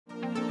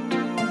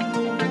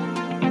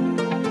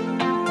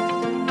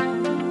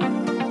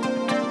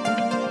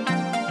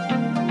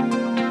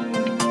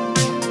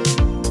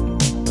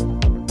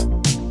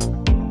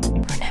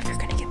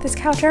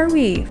couch are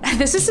we?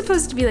 This is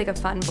supposed to be like a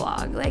fun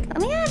vlog. Like, oh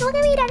my god, look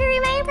at me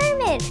decorating my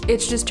apartment.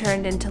 It's just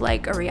turned into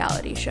like a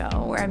reality show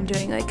where I'm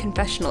doing like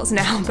confessionals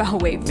now about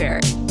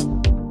Wayfair.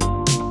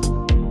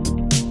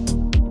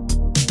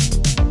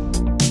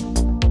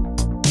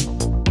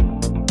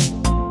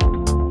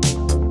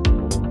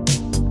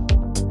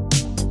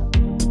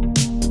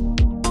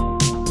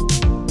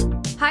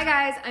 Hi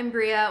guys, I'm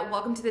Bria.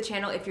 Welcome to the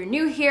channel if you're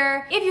new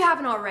here. If you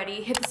haven't already,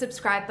 hit the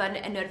subscribe button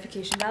and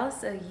notification bell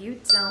so you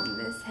don't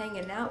miss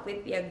hanging out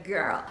with your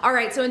girl. All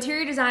right, so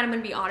interior design, I'm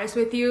gonna be honest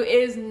with you,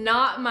 is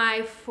not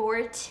my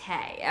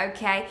forte,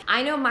 okay?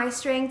 I know my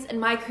strengths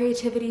and my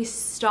creativity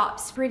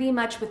stops pretty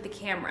much with the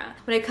camera.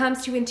 When it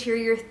comes to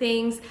interior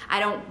things, I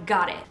don't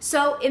got it.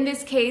 So in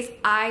this case,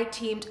 I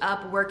teamed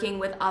up working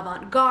with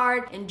Avant,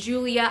 Garde, and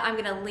Julia. I'm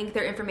gonna link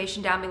their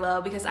information down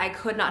below because I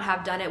could not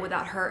have done it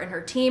without her and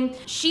her team.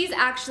 She's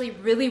actually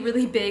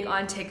really big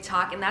on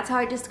TikTok, and that's how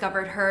I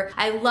discovered her.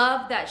 I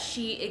love that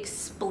she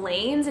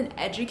explains and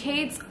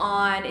educates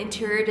on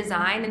interior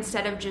design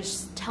instead of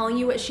just telling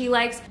you what she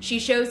likes. She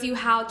shows you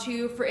how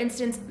to, for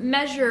instance,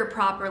 measure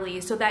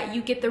properly so that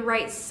you get the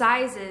right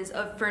sizes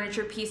of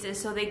furniture pieces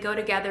so they go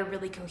together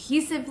really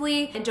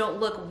cohesively and don't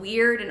look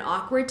weird and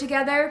awkward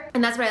together.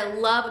 And that's what I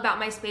love about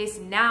my space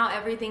now.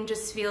 Everything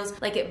just feels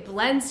like it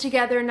blends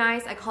together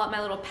nice. I call it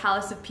my little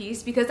palace of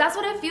peace because that's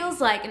what it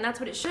feels like and that's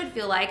what it should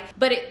feel like.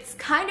 But it's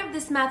kind of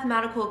this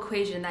mathematical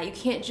equation that you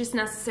can't just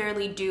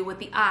necessarily do with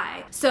the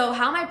eye. So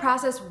how my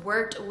process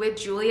worked with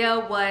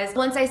Julia was,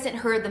 once I sent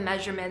her the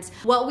measurements,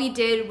 what we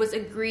did was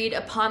agreed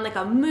upon like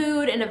a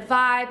mood and a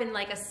vibe and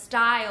like a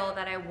style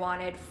that I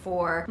wanted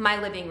for my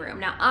living room.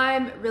 Now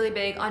I'm really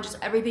big on just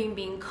everything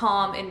being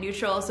calm and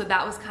neutral, so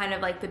that was kind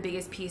of like the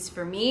biggest piece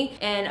for me,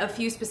 and a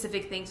few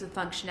specific things with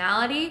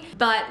functionality.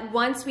 But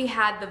once we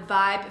had the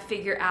vibe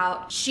figured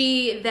out,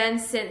 she then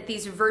sent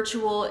these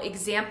virtual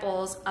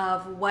examples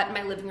of what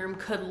my living room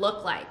could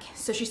look like.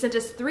 So she sent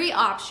us 3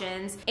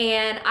 options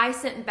and I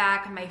sent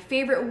back my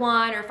favorite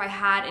one, or if I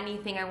had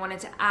anything I wanted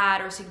to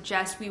add or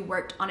suggest, we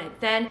worked on it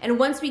then. And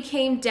once we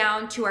came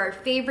down to our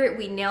favorite,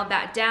 we nailed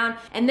that down.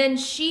 And then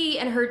she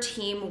and her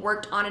team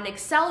worked on an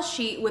Excel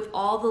sheet with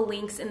all the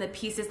links and the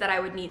pieces that I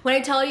would need. When I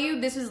tell you,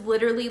 this was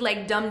literally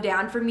like dumbed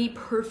down for me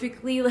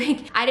perfectly.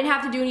 Like I didn't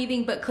have to do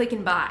anything but click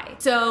and buy.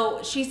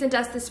 So she sent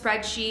us the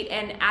spreadsheet,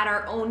 and at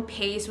our own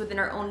pace within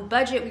our own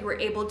budget, we were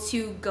able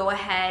to go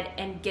ahead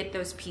and get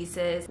those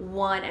pieces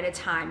one at a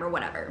time or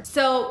whatever.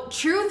 So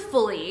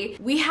truthfully,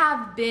 we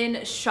have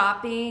been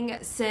shopping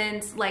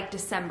since like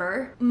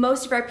December.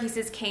 Most of our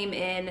pieces came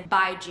in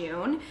by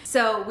June.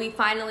 So we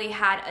finally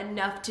had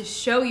enough to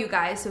show you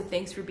guys. So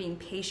thanks for being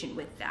patient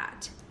with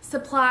that.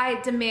 Supply,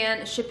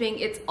 demand, shipping,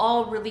 it's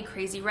all really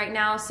crazy right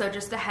now. So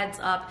just a heads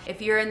up, if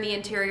you're in the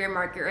interior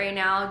market right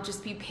now,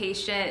 just be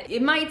patient.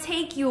 It might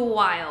take you a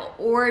while,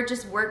 or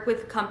just work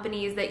with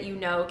companies that you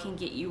know can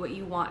get you what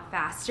you want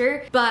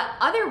faster. But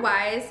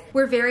otherwise,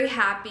 we're very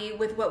happy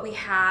with what we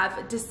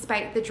have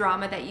despite the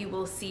drama that you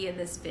will see in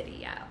this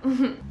video.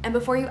 And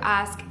before you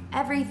ask,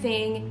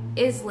 everything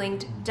is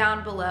linked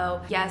down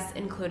below. Yes,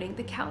 including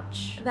the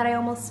couch that I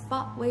almost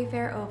fought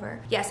Wayfair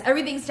over. Yes,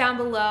 everything's down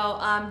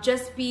below.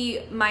 Just be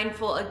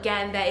mindful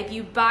again that if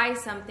you buy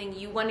something,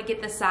 you want to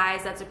get the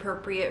size that's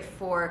appropriate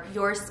for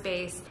your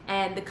space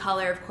and the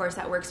color, of course,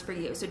 that works for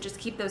you. So just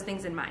keep those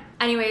things in mind.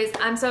 Anyways,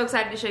 I'm so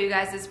excited to show you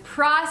guys this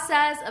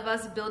process of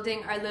us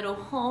building our little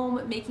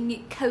home, making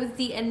it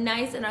cozy and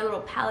nice in our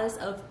little palace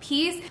of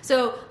peace.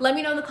 So let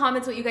me know in the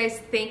comments what you guys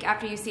think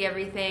after you see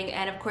everything.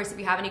 And of course, if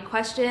you have any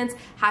questions,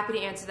 happy to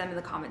answer them in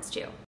the comments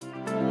too.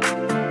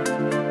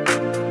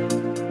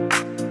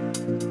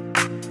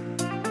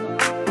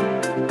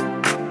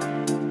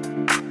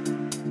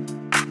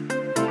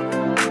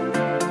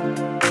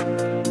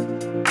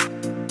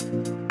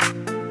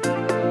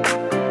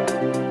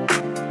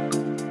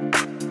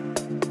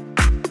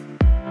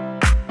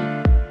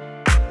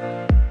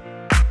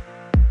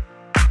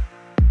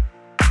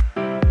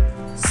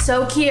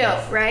 So cute,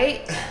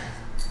 right?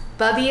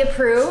 Bubby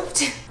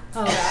approved.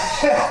 Oh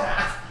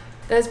gosh.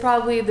 That's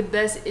probably the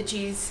best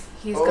itchies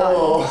he's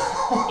gotten.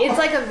 It's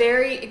like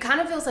it kind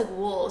of feels like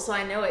wool, so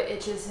I know it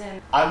itches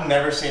him. I've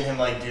never seen him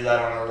like do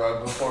that on a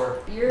rug before.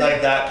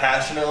 Like that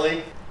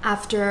passionately.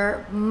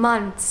 After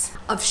months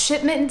of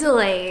shipment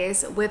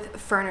delays with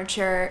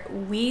furniture,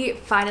 we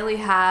finally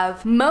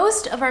have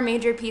most of our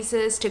major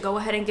pieces to go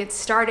ahead and get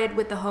started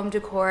with the home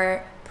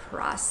decor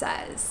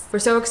process. We're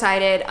so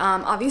excited.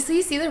 Obviously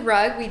you see the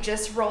rug, we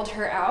just rolled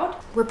her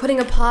out. We're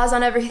putting a pause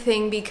on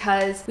everything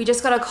because we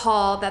just got a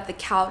call that the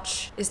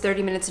couch is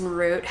 30 minutes en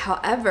route.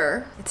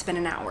 However, it's been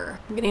an hour.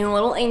 I'm getting a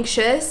little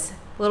anxious,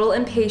 a little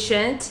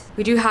impatient.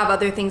 We do have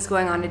other things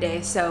going on today,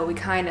 so we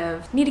kind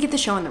of need to get the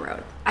show on the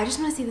road. I just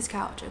want to see this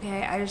couch,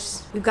 okay?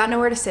 We've got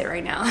nowhere to sit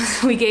right now.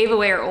 We gave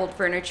away our old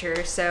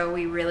furniture, so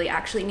we really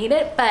actually need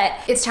it, but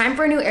it's time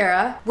for a new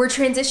era. We're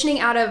transitioning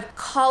out of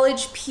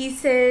college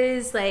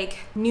pieces, like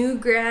new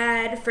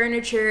grad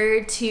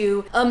furniture,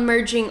 to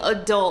emerging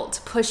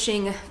adult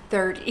pushing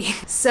 30.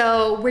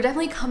 So we're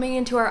definitely coming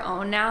into our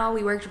own now.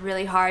 We worked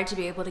really hard to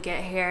be able to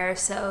get here,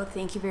 so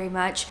thank you very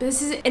much.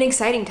 This is an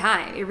exciting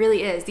time, it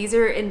really is. These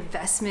are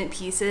investment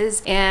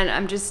pieces, and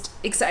I'm just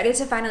excited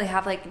to finally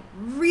have like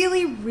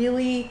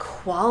really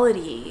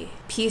quality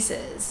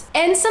pieces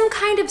and some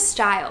kind of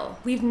style.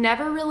 We've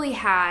never really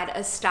had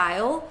a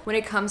style when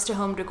it comes to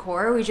home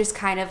decor. We just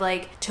kind of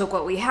like took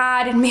what we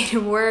had and made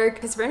it work,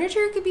 because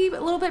furniture could be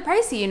a little bit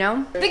pricey, you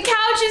know? The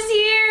couch is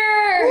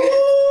here!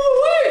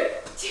 Woo!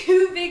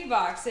 2 big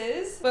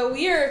boxes, but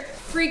we are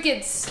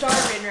freaking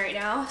starving right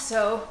now,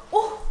 so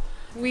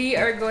we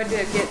are going to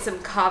get some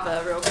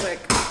kava real quick.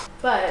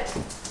 But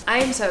I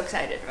am so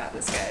excited about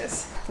this,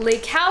 guys. The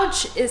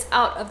couch is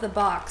out of the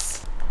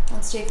box.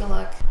 Let's take a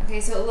look.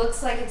 Okay, so it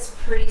looks like it's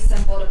pretty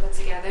simple to put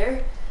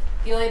together.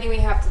 The only thing we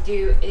have to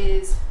do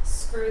is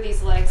screw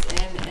these legs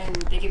in, and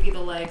they give you the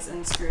legs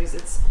and screws.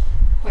 It's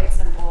quite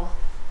simple,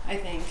 I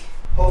think.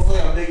 Hopefully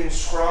I'm big and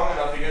strong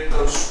enough to get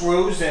those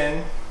screws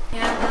in.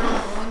 Yeah,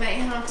 no, we might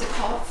have to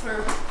call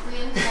for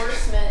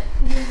reinforcement.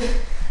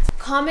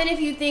 Comment if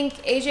you think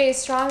AJ is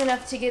strong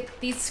enough to get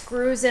these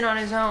screws in on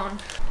his own.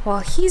 While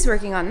he's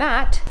working on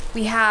that,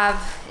 we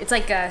have, it's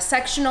like a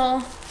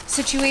sectional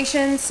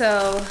situation,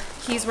 so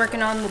he's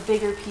working on the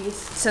bigger piece.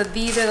 So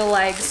these are the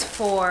legs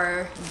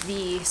for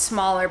the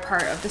smaller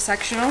part of the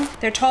sectional.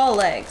 They're tall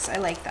legs, I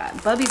like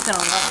that. Bubby's gonna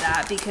love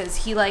that because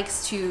he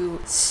likes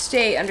to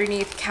stay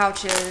underneath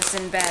couches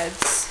and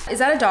beds. Is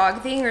that a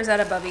dog thing or is that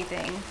a Bubby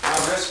thing? My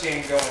wrist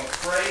game going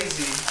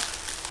crazy.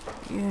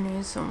 You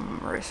need some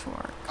wrist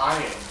work. I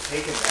am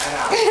taking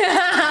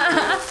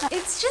that out.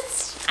 It's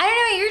just, I don't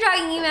know what you're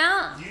talking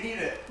about. You need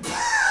it.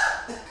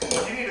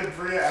 You need a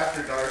Bria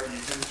After Dark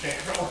for the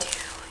channel.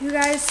 You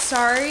guys,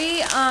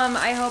 sorry.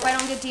 I hope I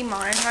don't get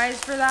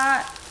demonetized for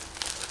that.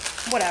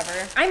 Whatever.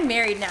 I'm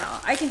married now.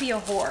 I can be a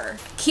whore.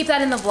 Keep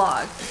that in the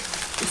vlog.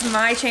 It's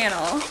my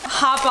channel.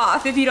 Hop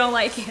off if you don't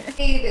like it.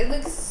 Babe, it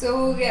looks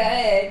so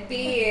good,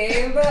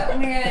 babe. Oh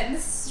my god,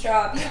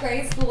 stop. You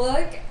guys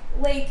look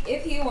like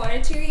if you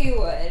wanted to, you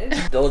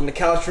would. Building the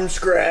couch from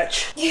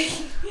scratch.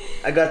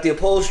 I got the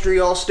upholstery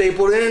all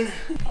stapled in.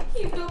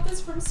 He built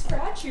this from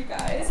scratch, you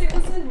guys. It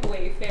wasn't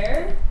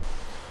Wayfair.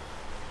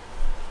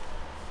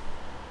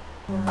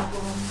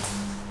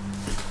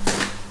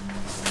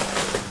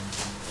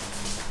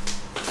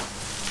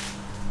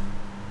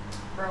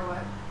 For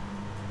what?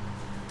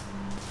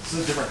 This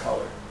is a different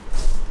color.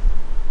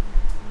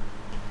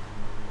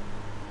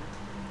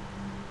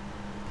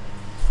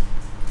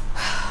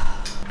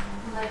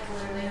 Like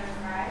literally gonna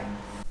cry.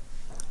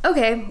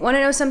 Okay, wanna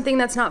know something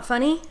that's not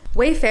funny?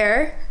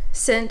 Wayfair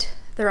sent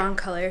the wrong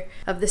color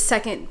of the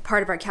second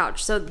part of our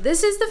couch. So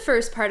this is the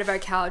first part of our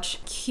couch.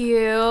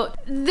 Cute.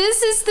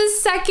 This is the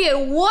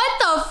second. What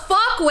the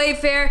fuck,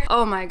 Wayfair?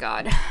 Oh my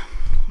god.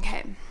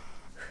 Okay.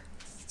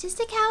 It's just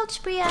a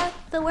couch, Bria.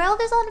 The world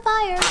is on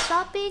fire.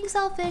 Stop being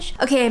selfish.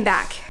 Okay, I'm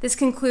back. This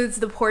concludes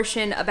the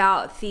portion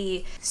about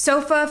the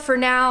sofa. For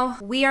now,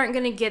 we aren't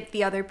gonna get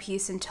the other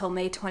piece until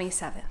May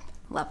 27th.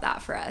 Love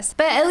that for us.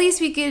 But at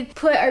least we could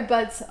put our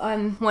butts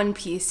on one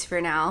piece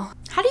for now.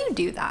 How do you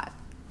do that?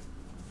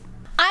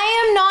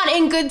 I am not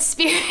in good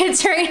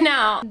spirits right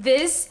now.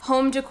 This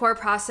home decor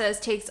process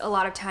takes a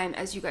lot of time,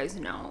 as you guys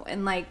know.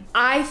 And like,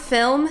 I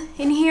film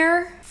in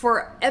here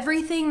for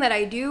everything that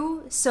I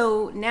do.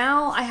 So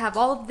now I have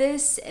all of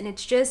this and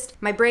it's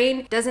just, my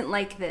brain doesn't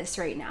like this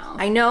right now.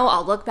 I know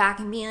I'll look back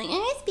and be like,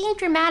 it's being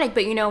dramatic,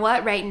 but you know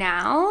what? Right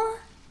now,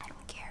 I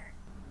don't care.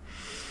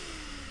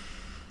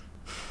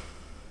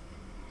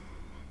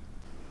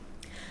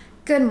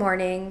 Good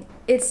morning.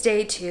 It's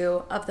day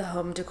 2 of the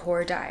home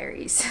decor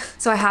diaries.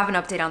 So I have an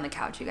update on the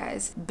couch, you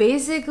guys.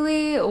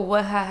 Basically,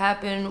 what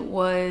happened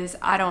was,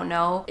 I don't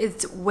know,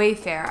 it's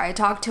Wayfair. I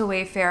talked to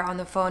Wayfair on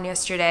the phone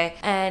yesterday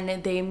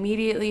and they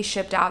immediately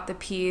shipped out the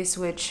piece,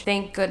 which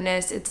thank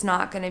goodness it's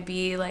not gonna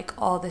be like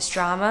all this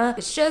drama.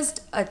 It's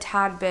just a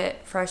tad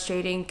bit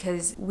frustrating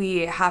because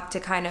we have to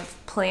kind of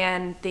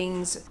plan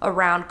things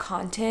around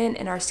content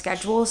in our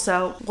schedule,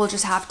 so we'll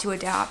just have to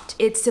adapt.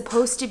 It's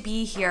supposed to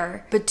be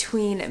here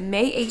between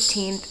May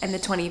 18th and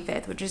the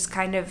 25th, which is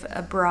kind of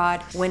a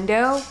broad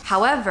window.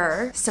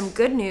 However, some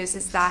good news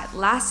is that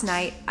last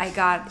night I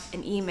got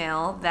an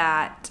email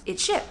that it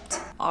shipped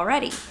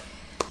already.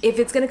 If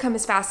it's gonna come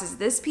as fast as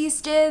this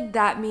piece did,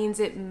 that means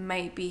it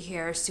might be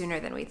here sooner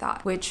than we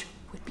thought, which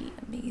would be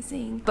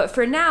amazing. But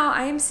for now,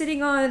 I am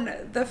sitting on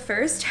the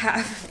first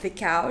half of the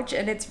couch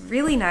and it's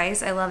really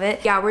nice. I love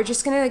it. Yeah, we're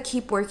just gonna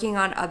keep working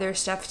on other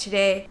stuff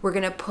today. We're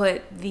gonna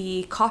put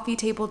the coffee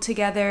table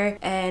together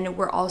and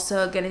we're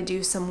also gonna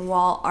do some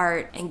wall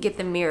art and get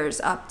the mirrors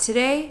up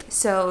today.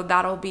 So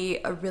that'll be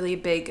a really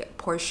big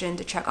portion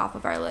to check off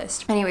of our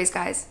list. Anyways,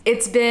 guys,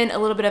 it's been a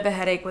little bit of a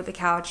headache with the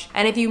couch.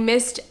 And if you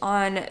missed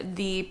on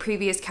the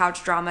previous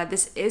couch drama,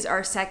 this is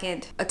our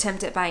second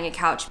attempt at buying a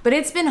couch, but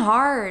it's been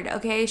hard,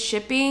 okay?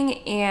 Shipping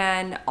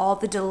and all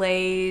the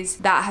delays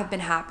that have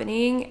been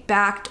happening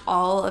backed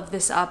all of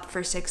this up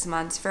for 6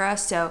 months for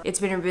us. So it's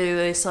been a really,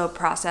 really slow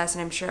process.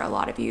 And I'm sure a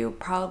lot of you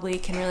probably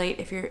can relate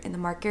if you're in the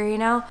market area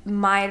now.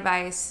 My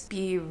advice,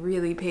 be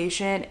really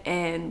patient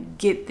and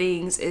get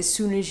things as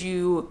soon as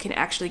you can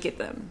actually get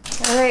them.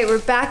 All right, we're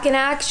back in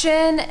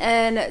action.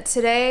 And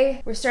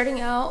today we're starting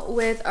out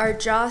with our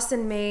Joss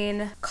and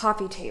Main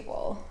coffee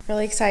table.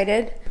 Really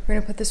excited. We're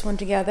gonna put this one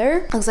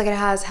together. Looks like it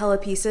has hella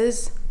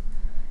pieces.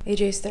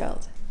 AJ's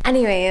thrilled.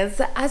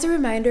 Anyways, as a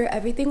reminder,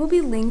 everything will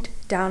be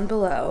linked down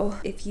below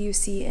if you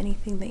see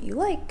anything that you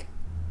like.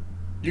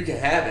 You can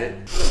have it.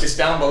 It's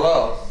down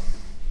below.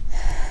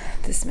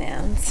 This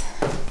man's.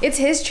 It's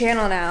his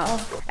channel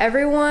now.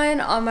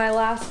 Everyone on my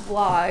last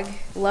vlog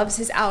loves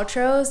his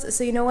outros,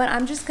 so you know what?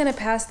 I'm just gonna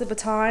pass the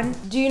baton.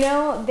 Do you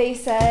know they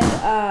said,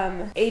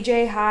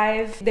 AJ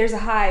Hive, there's a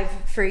hive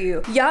for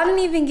you. Y'all didn't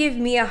even give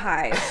me a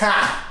hive.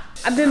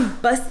 I've been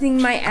busting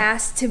my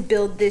ass to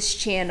build this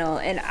channel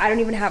and I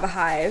don't even have a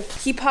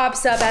hive. He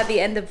pops up at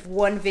the end of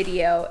one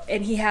video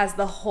and he has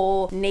the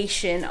whole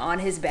nation on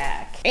his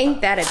back.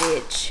 Ain't that a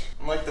bitch?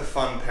 I'm like the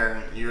fun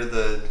parent. You're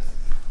the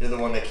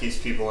one that keeps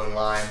people in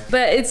line.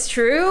 But it's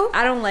true.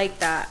 I don't like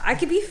that. I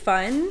could be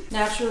fun.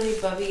 Naturally,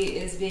 Bubby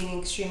is being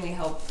extremely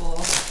helpful.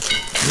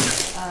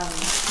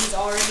 He's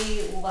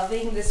already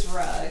loving this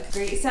rug.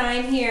 Great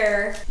sign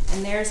here.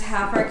 And there's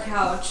half our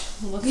couch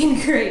looking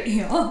great,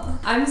 y'all.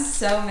 I'm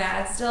so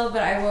mad still,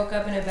 but I woke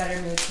up in a better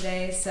mood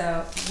today,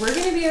 so we're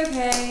gonna be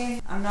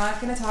okay. I'm not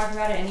gonna talk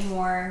about it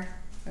anymore.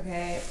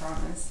 Okay, I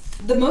promise.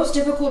 The most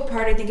difficult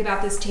part I think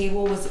about this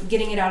table was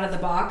getting it out of the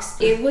box.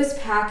 It was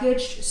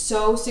packaged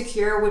so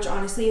secure, which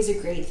honestly is a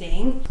great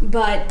thing.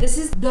 But this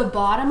is the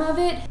bottom of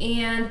it,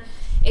 and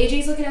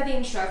AJ's looking at the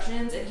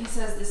instructions and he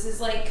says this is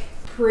like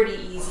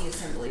pretty easy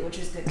assembly, which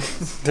is good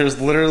news.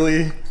 There's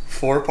literally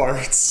 4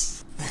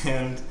 parts.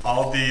 And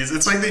all these,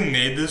 it's like they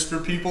made this for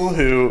people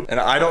who, and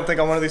I don't think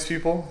I'm one of these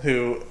people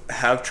who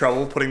have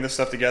trouble putting this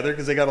stuff together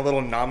because they got a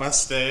little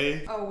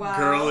namaste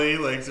girly,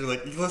 like they're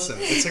like, listen,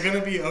 it's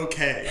gonna be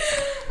okay.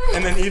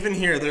 And then even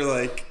here, they're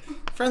like,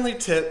 friendly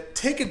tip,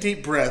 take a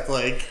deep breath,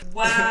 like.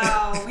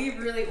 Wow, we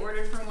really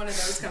ordered from one of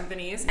those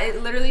companies.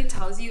 It literally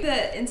tells you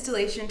the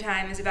installation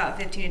time is about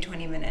 15 to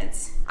 20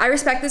 minutes. I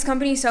respect this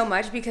company so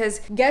much because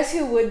guess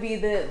who would be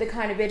the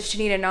kind of bitch to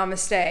need a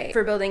namaste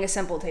for building a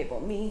simple table?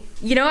 Me.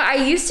 You know, I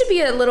used to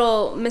be a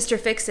little Mr.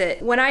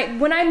 Fix-It. When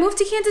I moved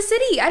to Kansas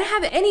City, I didn't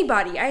have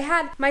anybody.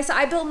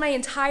 I built my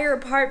entire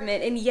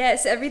apartment, and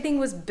yes, everything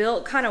was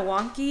built kind of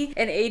wonky,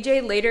 and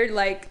AJ later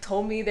like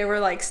told me they were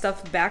like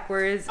stuffed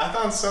backwards. I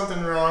found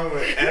something wrong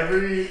with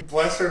every,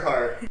 bless her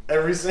heart,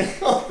 every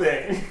single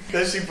thing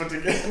that she put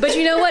together. But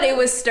you know what? It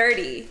was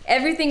sturdy.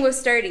 Everything was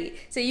sturdy.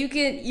 So you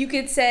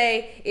could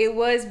say it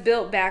was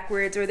built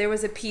backwards or there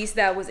was a piece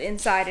that was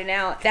inside and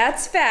out.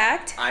 That's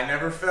fact. I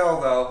never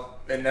fell though.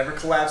 It never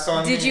collapsed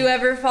on me. Did you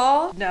ever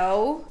fall?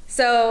 No.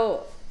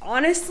 So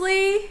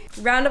honestly,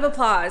 round of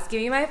applause. Give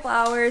me my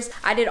flowers.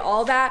 I did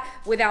all that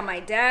without my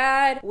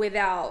dad,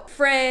 without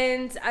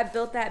friends. I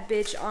built that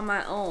bitch on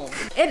my own.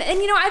 And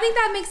you know, I think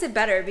that makes it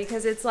better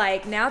because it's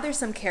like now there's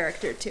some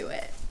character to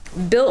it.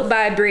 Built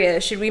by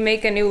Bria. Should we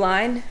make a new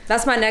line?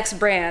 That's my next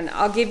brand.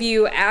 I'll give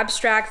you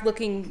abstract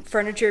looking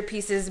furniture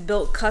pieces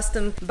built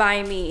custom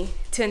by me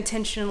to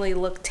intentionally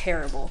look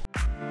terrible.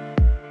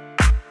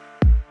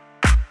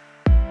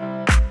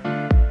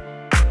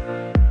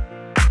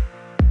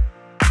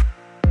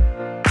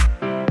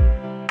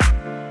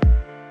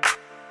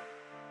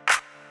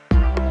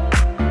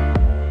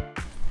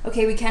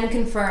 Okay, we can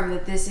confirm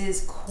that this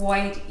is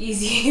quite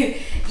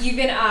easy.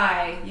 Even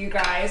I, you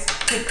guys,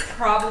 could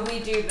probably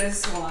do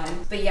this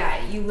one. But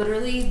yeah, you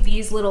literally,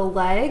 these little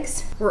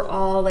legs were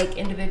all like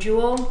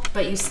individual,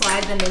 but you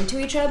slide them into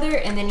each other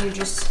and then you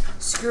just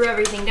screw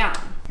everything down.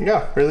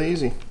 Yeah, really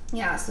easy.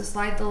 Yeah, so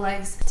slide the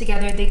legs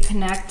together. They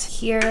connect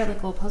here like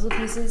little puzzle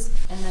pieces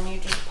and then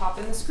you just pop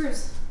in the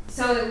screws.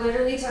 So it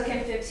literally took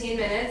him 15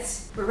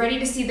 minutes. We're ready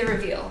to see the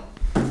reveal.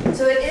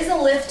 So it is a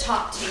lift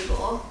top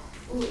table.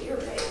 Ooh, you're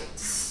right.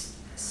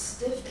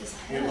 Stiff as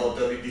hell. Need a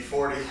little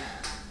WD-40.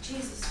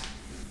 Jesus.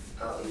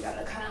 Oh, you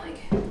gotta kind of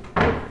like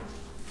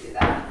do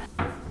that.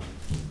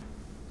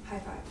 High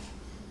five.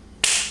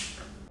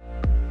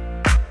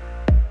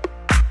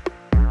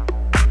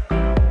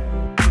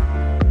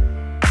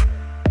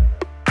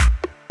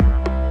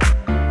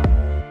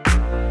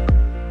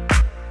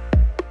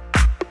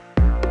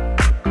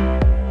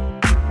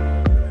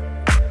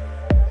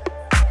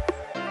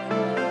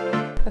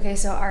 Okay,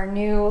 so our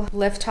new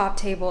lift top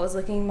table is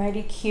looking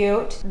mighty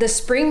cute. The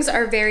springs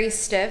are very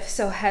stiff,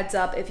 so heads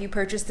up if you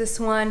purchase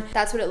this one.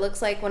 That's what it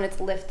looks like when it's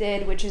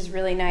lifted, which is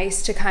really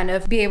nice to kind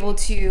of be able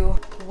to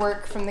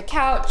work from the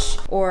couch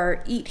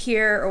or eat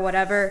here or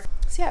whatever.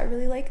 So yeah, I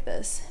really like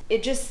this.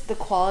 The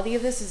quality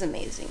of this is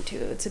amazing too.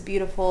 It's a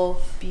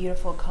beautiful,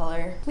 beautiful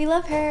color. We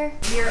love her.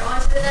 We are on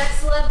to the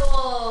next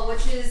level,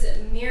 which is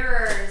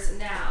mirrors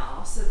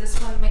now. So this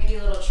one might be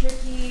a little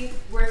tricky.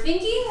 We're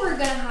thinking we're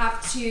gonna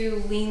have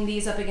to lean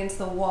these up against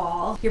the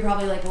wall. You're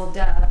probably like, well,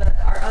 duh, but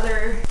our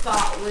other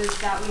thought was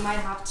that we might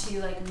have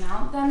to like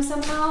mount them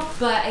somehow,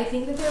 but I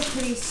think that they're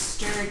pretty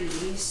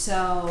sturdy.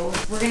 So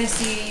we're gonna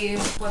see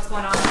what's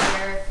going on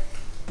here.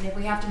 And if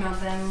we have to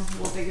mount them,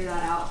 we'll figure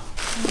that out.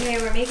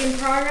 Okay, we're making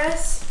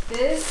progress.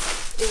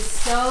 This is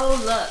So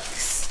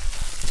Looks.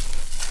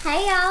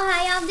 Hey y'all,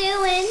 how y'all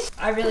doing?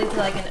 I really feel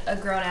like a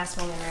grown-ass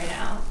woman right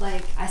now.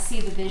 Like, I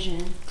see the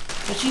vision,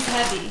 but she's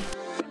heavy.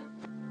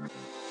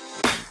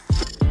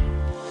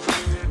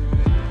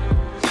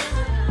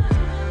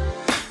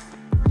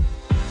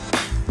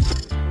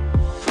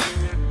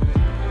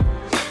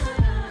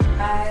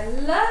 I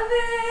love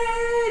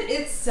it.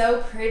 It's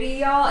so pretty,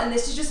 y'all. And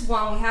this is just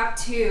one. We have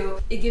two.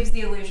 It gives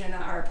the illusion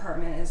that our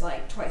apartment is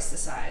like twice the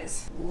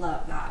size.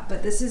 Love that.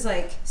 But this is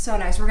like so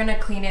nice. We're gonna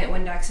clean it,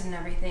 Windex it and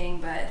everything,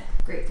 but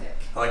great pick.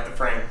 I like the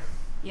frame.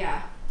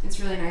 Yeah, it's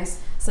really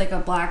nice. It's like a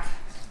black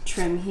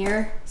trim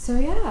here. So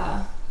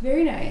yeah,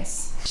 very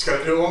nice. Just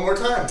gotta do it one more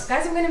time.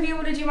 Guys, I'm gonna be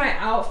able to do my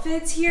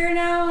outfits here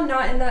now,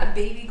 not in that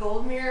baby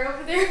gold mirror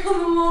over there on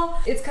the wall.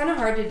 It's kind of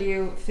hard to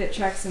do fit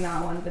checks in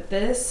that one, but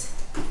this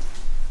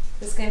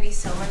is gonna be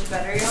so much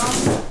better,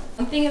 y'all.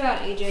 One thing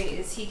about AJ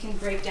is he can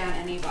break down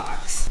any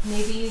box.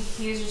 Maybe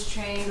he was just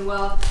trained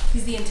well.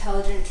 He's the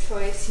intelligent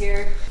choice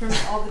here from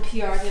all the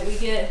PR that we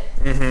get.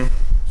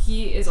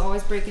 He is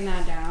always breaking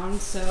that down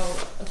so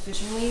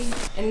efficiently.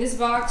 And this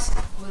box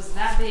was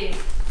that big.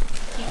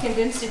 He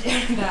condensed it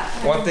down to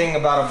that. One thing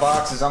about a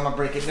box is I'm gonna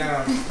break it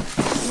down.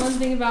 One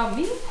thing about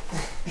me,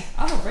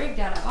 I'm gonna break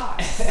down a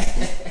box.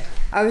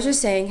 I was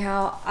just saying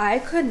how I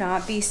could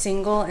not be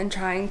single and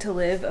trying to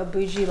live a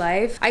bougie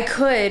life. I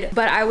could,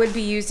 but I would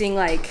be using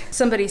like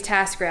somebody's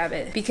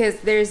TaskRabbit because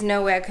there's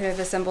no way I could have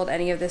assembled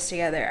any of this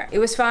together. It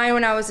was fine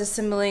when I was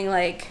assembling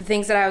like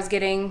things that I was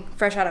getting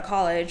fresh out of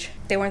college.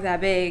 They weren't that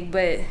big,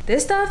 but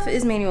this stuff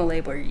is manual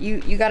labor.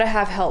 You gotta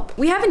have help.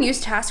 We haven't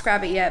used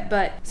TaskRabbit yet,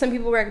 but some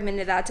people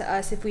recommended that to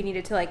us if we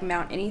needed to like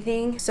mount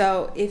anything.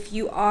 So if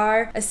you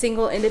are a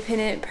single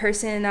independent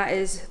person that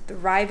is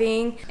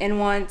thriving and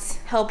wants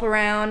help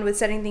around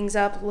with setting things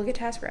up, look at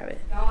TaskRabbit.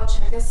 Y'all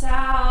check us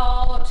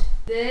out.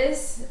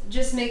 This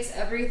just makes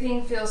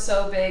everything feel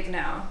so big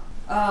now.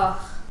 Ugh,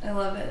 I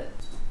love it.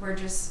 We're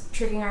just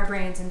tricking our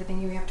brains into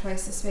thinking we have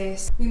twice the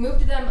space. We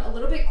moved them a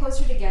little bit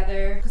closer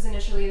together because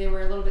initially they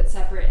were a little bit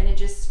separate and it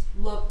just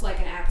looked like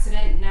an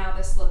accident. Now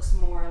this looks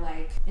more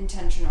like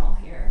intentional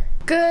here.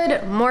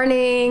 Good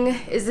morning.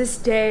 Is this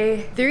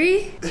day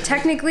 3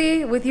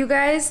 technically with you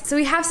guys? So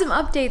we have some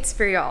updates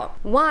for y'all.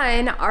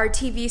 One, our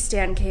TV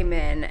stand came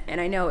in and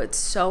I know it's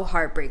so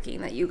heartbreaking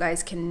that you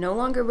guys can no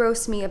longer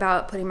roast me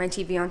about putting my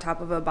TV on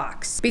top of a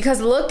box because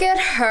look at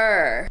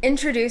her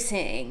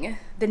introducing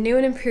the new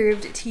and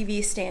improved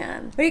TV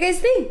stand. What do you guys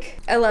think?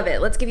 I love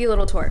it. Let's give you a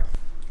little tour.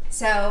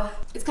 So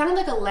it's kind of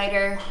like a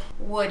lighter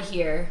wood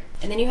here.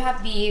 And then you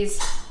have these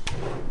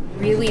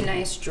really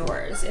nice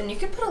drawers and you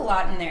could put a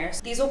lot in there.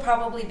 These will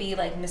probably be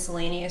like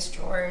miscellaneous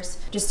drawers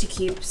just to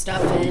keep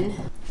stuff in.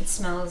 It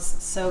smells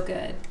so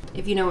good.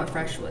 If you know what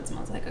fresh wood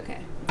smells like,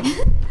 okay.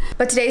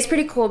 But today's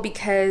pretty cool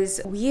because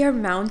we are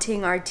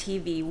mounting our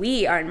TV.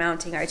 We aren't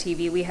mounting our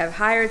TV. We have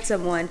hired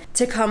someone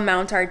to come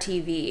mount our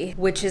TV,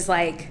 which is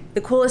like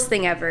the coolest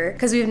thing ever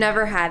because we've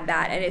never had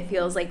that and it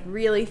feels like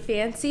really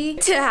fancy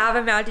to have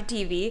a mounted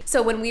TV.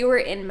 So when we were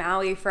in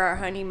Maui for our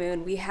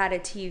honeymoon, we had a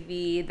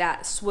TV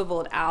that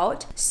swiveled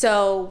out.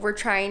 So we're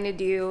trying to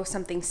do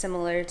something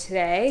similar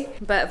today.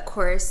 But of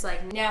course,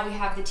 like now we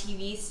have the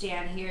TV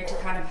stand here to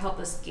kind of help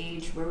us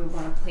gauge where we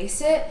want to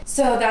place it.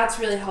 So that's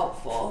really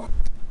helpful.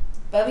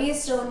 Bubby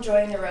is still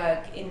enjoying the rug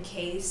in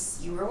case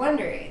you were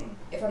wondering.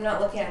 If I'm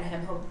not looking at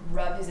him, he'll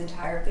rub his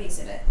entire face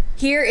in it.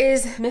 Here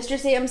is Mr.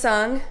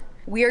 Samsung.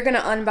 We are gonna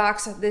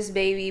unbox this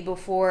baby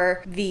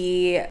before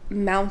the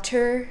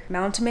mountain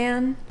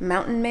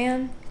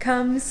man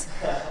comes.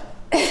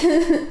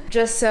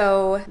 Just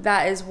so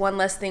that is one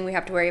less thing we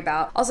have to worry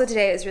about. Also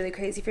today is really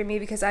crazy for me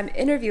because I'm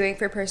interviewing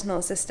for personal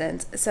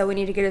assistants, so we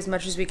need to get as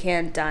much as we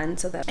can done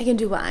so that I can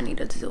do what I need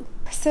to do.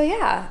 So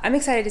yeah, I'm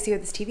excited to see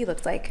what this TV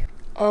looks like.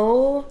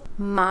 Oh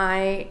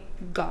my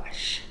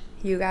gosh,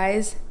 you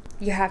guys,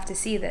 You have to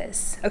see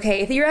this.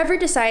 Okay, if you're ever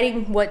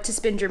deciding what to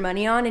spend your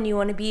money on and you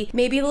want to be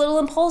maybe a little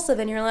impulsive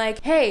and you're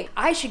like, hey,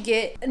 I should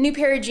get a new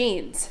pair of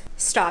jeans.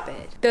 Stop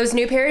it. Those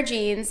new pair of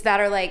jeans that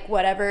are like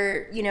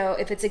whatever, you know,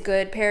 if it's a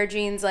good pair of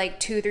jeans,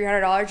 like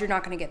 $200-300, you're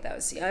not gonna get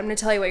those. I'm gonna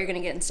tell you what you're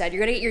gonna get instead. You're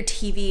gonna get your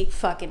TV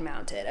fucking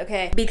mounted,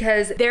 okay?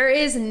 Because there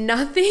is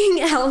nothing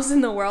else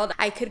in the world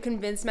I could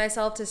convince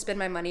myself to spend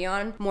my money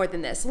on more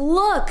than this.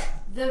 Look,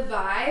 the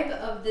vibe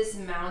of this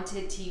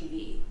mounted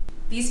TV.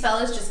 These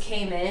fellas just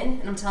came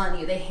in and I'm telling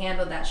you, they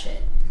handled that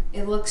shit.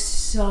 It looks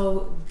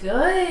so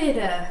good.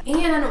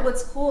 And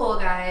what's cool,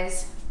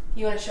 guys,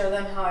 you want to show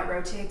them how it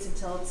rotates and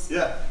tilts?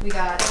 Yeah. We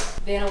got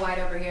Vanna White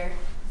over here.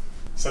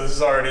 So this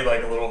is already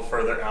like a little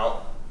further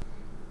out.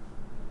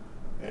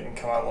 It can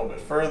come out a little bit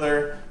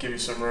further, give you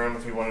some room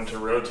if you wanted to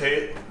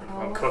rotate. Like if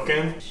I'm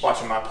cooking,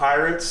 watching my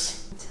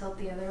Pirates. Tilt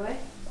the other way.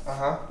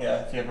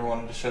 Yeah, if you ever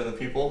wanted to show the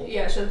people.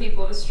 Yeah, show the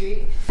people the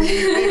street.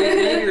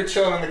 Maybe you're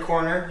chilling in the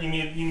corner. You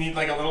need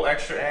like a little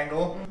extra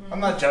angle. I'm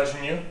not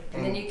judging you.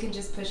 And then you can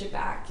just push it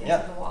back into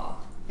Yeah. the wall.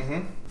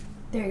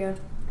 There you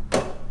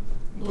go.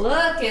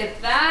 Look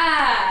at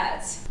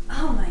that!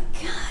 Oh my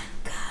god,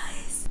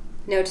 guys.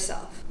 Note to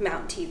self,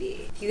 mount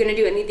TV. If you're gonna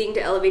do anything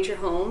to elevate your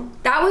home,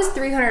 that was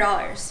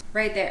 $300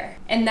 right there.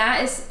 And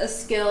that is a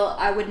skill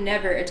I would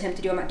never attempt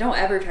to do on my own. Don't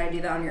ever try to do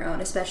that on your own,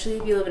 especially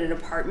if you live in an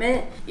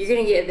apartment. You're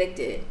gonna get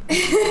evicted.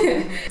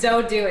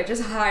 Don't do it,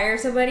 just hire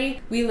somebody.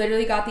 We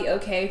literally got the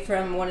okay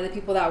from one of the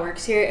people that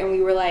works here and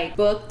we were like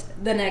booked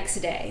the next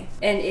day.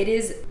 And it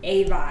is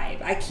a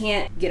vibe. I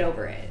can't get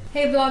over it.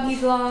 Hey vloggy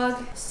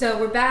vlog. So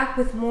we're back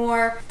with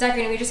more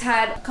decorating. We just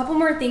had a couple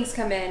more things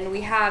come in.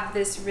 We have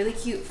this really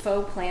cute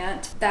faux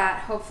plant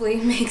that hopefully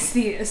makes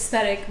the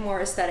aesthetic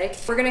more aesthetic.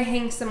 We're gonna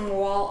hang some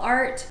wall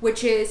art,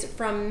 which is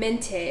from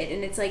Minted,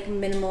 and it's like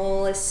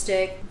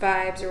minimalistic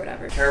vibes or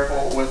whatever.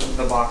 Careful with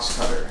the box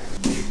cutter.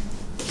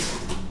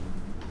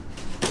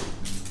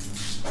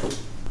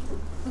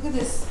 Look at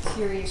this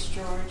curious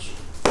George.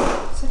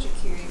 Such a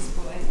curious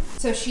boy.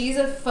 So she's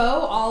a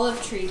faux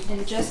olive tree.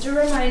 And just a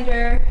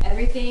reminder,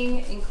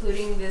 everything,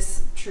 including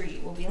this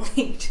tree, will be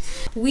linked.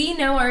 We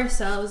know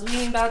ourselves. We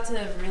ain't about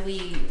to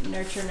really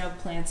nurture no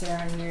plants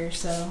around here,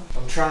 so.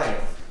 I'm trying.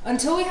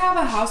 Until we have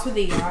a house with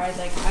a yard,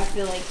 like, I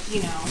feel like,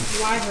 you know,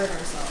 why hurt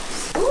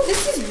ourselves? Ooh,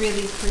 this is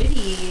really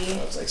pretty.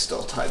 Oh, it's like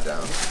still tied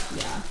down.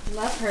 Yeah,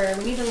 love her.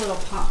 We need a little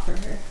pot for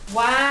her.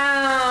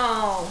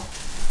 Wow.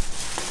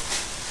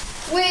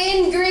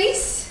 We're in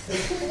Greece.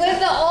 Where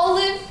the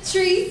olive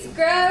trees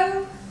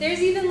grow.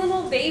 There's even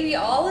little baby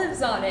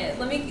olives on it.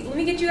 Let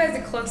me get you guys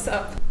a close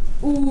up.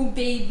 Ooh,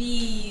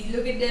 baby,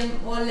 look at them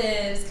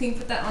olives. Can you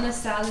put that on a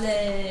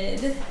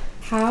salad?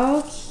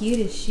 How cute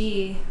is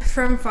she?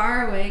 From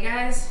far away,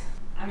 guys,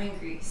 I'm in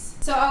Greece.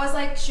 So I was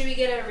like, should we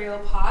get a real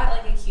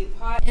pot, like a cute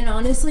pot? And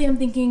honestly, I'm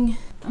thinking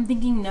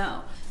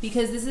no.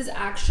 Because this is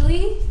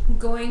actually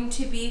going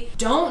to be,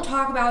 don't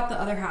talk about the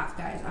other half,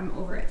 guys, I'm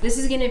over it. This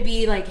is gonna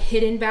be like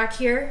hidden back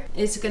here.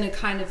 It's gonna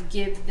kind of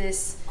give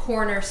this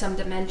corner some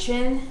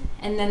dimension,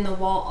 and then the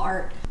wall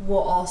art will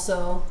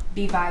also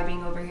be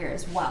vibing over here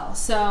as well.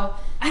 So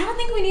I don't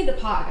think we need the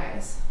pot,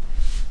 guys.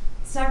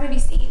 It's not gonna be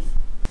seen.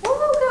 Ooh,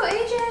 go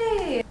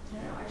AJ! I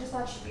don't know, I just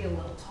thought she'd be a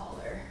little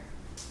taller.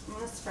 I'm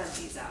gonna spread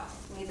these out.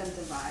 We need them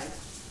to vibe.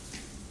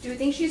 Do we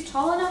think she's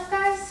tall enough,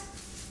 guys?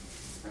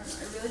 I don't know,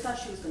 I really thought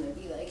she was gonna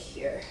be like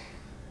here.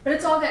 But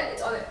it's all good,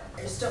 it's all good.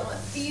 I just don't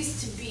want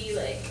these to be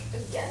like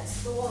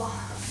against the wall.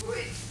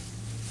 Wait.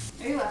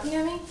 Are you laughing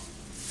at me?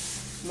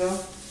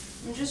 No.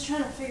 I'm just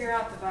trying to figure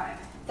out the vibe.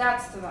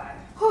 That's the vibe.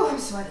 Whew, I'm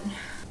sweating.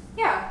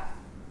 Yeah,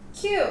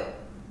 cute,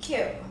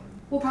 cute.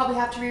 We'll probably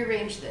have to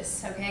rearrange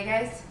this, okay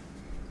guys?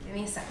 Give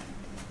me a second.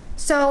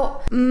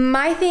 So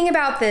my thing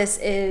about this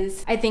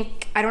is, I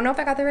don't know if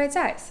I got the right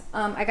size.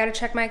 I gotta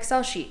check my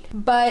Excel sheet.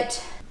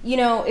 But, you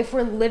know, if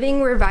we're living,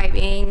 we're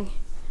vibing,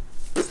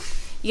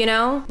 you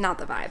know, not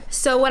the vibe.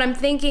 So what I'm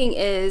thinking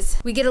is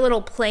we get a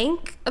little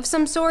plank of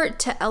some sort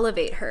to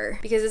elevate her,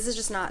 because this is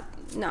just not,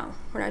 no,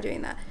 we're not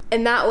doing that.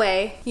 And that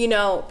way, you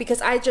know,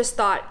 because I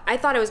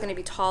thought it was gonna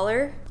be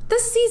taller.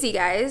 This is easy,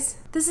 guys.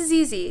 This is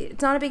easy,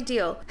 it's not a big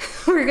deal.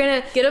 We're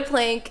gonna get a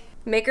plank,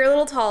 make her a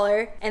little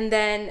taller, and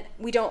then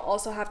we don't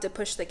also have to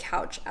push the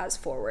couch as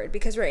forward,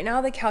 because right now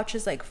the couch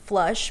is like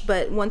flush,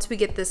 but once we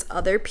get this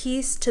other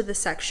piece to the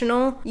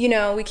sectional, you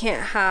know, we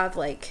can't have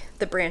like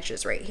the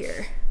branches right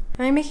here.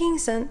 Am I making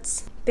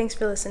sense? Thanks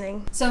for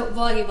listening. So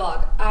vloggy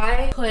vlog,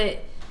 I put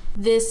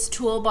this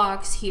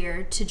toolbox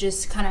here to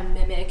just kind of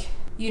mimic,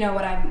 you know,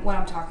 what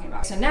I'm talking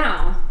about. So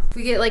now if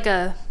we get like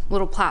a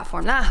little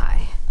platform that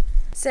high,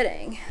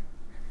 sitting,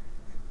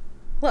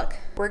 look,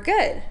 we're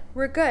good,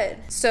 we're good.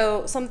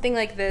 So something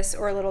like this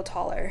or a little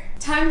taller.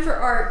 Time for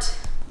art.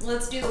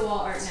 Let's do the wall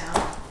art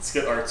now. Let's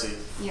get artsy.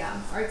 Yeah,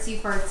 artsy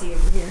fartsy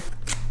over here.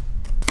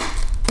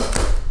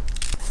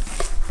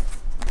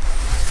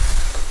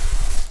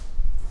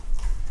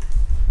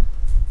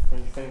 What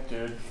do you think,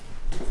 dude?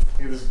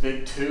 Look at this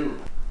big tube.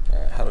 All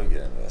right, how do we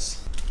get into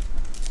this?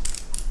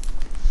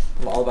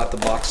 I'm all about the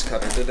box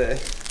cutter today.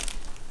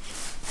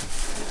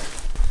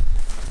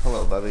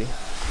 Hello, Bubby.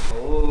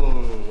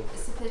 Oh.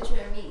 It's a picture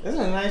of me. This is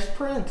a nice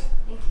print.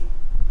 Thank you.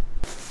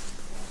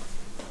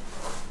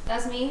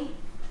 That's me.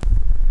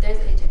 There's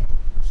AJ.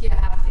 Here,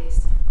 half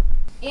face.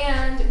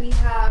 And we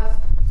have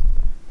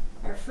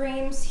our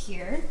frames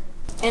here.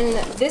 And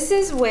this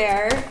is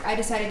where I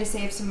decided to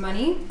save some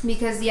money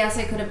because yes,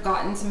 I could have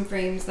gotten some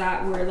frames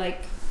that were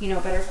like, you know,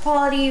 better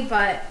quality,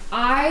 but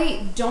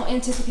I don't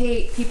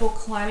anticipate people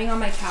climbing on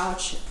my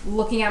couch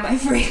looking at my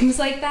frames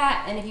like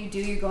that. And if you do,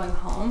 you're going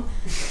home.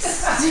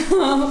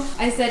 So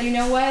I said, you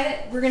know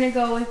what? We're gonna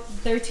go with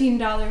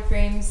 $13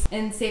 frames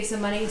and save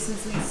some money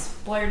since we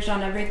splurged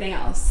on everything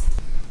else.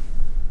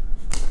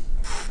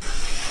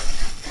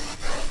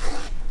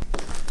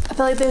 I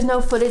feel like there's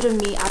no footage of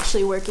me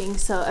actually working,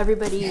 so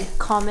everybody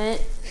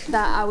comment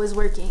that I was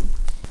working.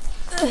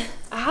 Ugh,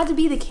 I had to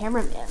be the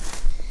cameraman.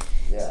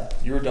 Yeah,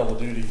 you were double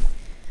duty.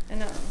 I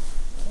know.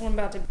 I'm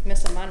about to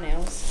miss on my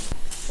nails.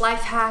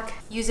 Life hack,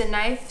 use a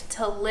knife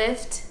to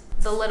lift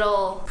the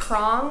little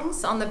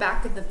prongs on the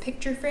back of the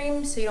picture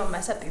frame so you don't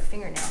mess up your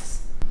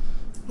fingernails.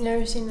 You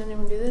never seen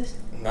anyone do this?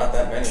 Not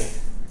that many.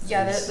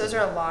 Yeah, those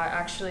are a lot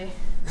actually.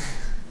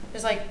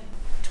 There's like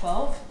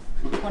 12,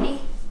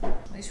 20.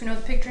 At least we know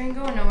the picture ain't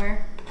going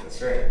nowhere. That's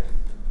right.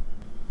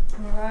 Oh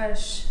my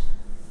gosh.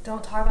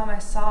 Don't talk about my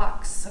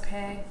socks,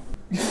 okay?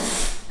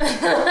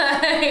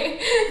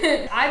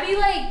 I be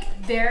like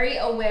very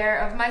aware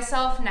of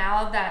myself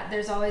now that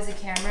there's always a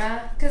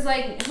camera. Cause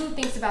like who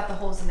thinks about the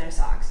holes in their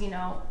socks, you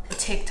know?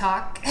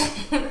 TikTok.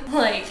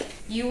 Like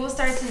you will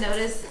start to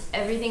notice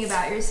everything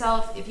about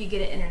yourself if you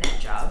get an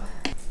internet job.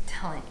 I'm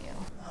telling you.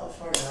 How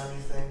far down do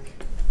you think?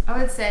 I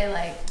would say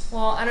like,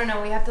 well, I don't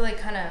know, we have to like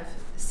kind of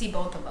see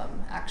both of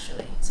them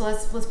actually. So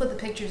let's put the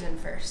pictures in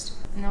first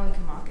and then we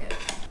can mock it.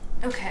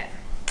 Okay.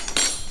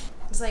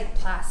 It's like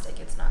plastic,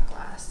 it's not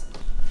glass.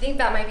 I think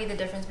that might be the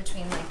difference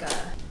between like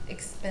a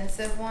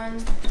expensive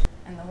one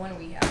and the one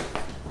we have.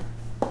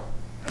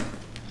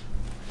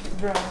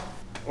 Bro.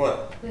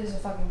 What? This is a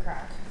fucking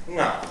crack.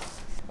 No.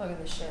 Look at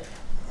this shit.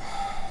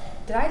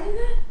 Did I do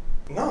that?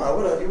 No,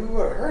 we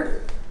would have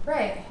heard it.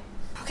 Right.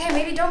 Okay,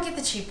 maybe don't get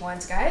the cheap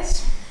ones,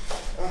 guys.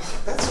 Ugh,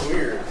 that's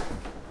weird.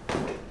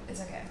 It's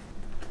okay.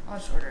 I'll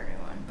just order a new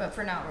one. But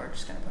for now, we're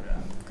just gonna put it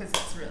up because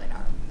it's really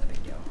not a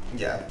big deal.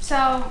 Yeah.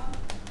 So,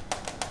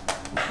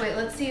 wait,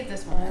 let's see if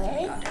this one has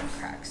any goddamn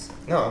cracks.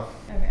 No.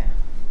 Okay.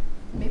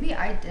 Maybe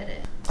I did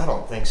it. I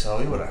don't think so.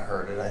 We would have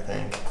heard it, I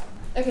think.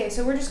 Okay,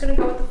 so we're just gonna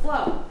go with the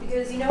flow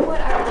because you know what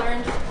I've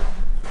learned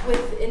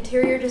with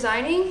interior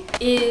designing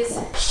is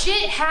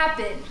shit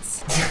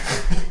happens.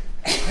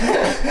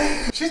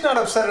 She's not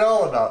upset at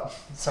all about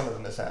some of the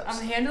mishaps.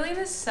 I'm handling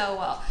this so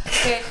well.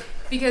 Okay,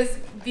 because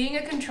being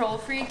a control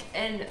freak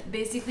and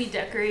basically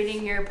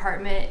decorating your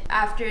apartment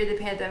after the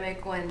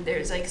pandemic when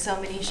there's like so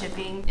many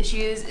shipping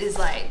issues is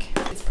like,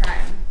 it's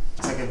prime.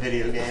 It's like a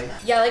video game.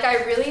 Yeah, like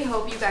I really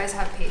hope you guys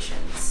have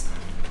patience.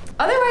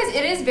 Otherwise,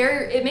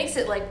 it makes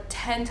it like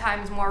 10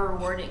 times more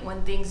rewarding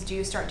when things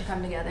do start to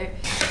come together.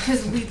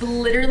 Because we've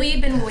literally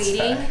been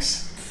waiting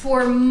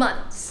for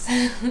months.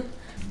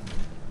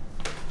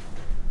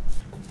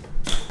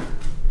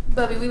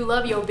 Bubby, we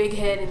love your big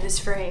head in this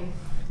frame.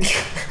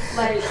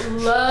 Like,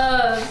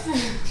 love.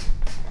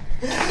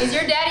 Is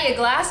your daddy a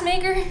glass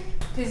maker?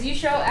 Because you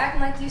show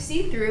acting like you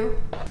see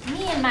through.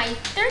 Me and my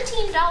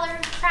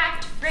 $13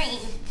 cracked frame.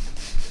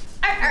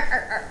 Arr, arr,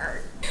 arr, arr,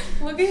 arr.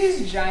 Look at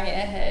his giant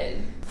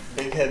head.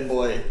 Big head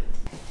boy.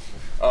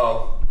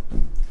 Oh.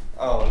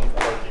 Oh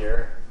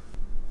dear.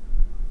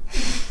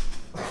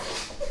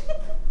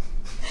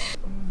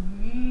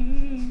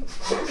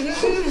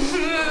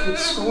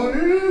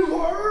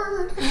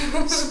 Squidward!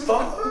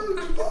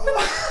 SpongeBob!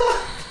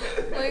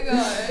 Oh my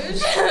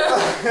gosh.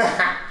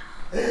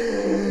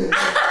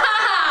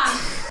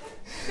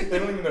 They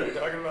don't even know what you're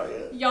talking about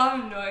yet. Y'all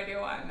have no idea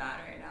why I'm mad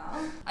right now.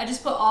 I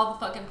just put all the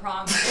fucking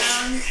prongs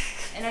down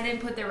and I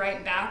didn't put the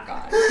right back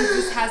on.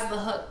 This has the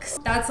hooks.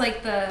 That's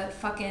like the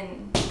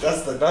fucking...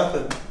 That's the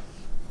nothing.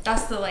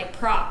 That's the like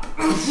prop.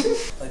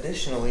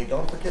 Additionally,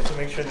 don't forget to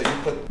make sure that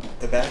you put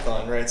the back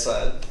on right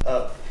side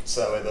up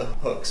so that way the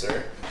hooks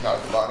are not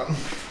at the bottom.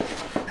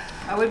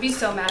 I would be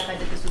so mad if I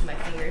did this with my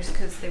fingers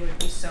because they would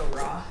be so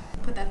raw.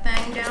 Put that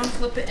thing down,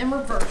 flip it, and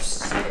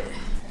reverse it.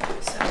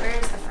 So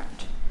where's the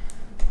front?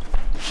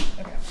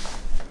 Okay.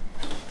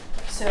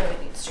 So it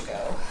needs to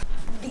go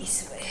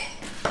this way.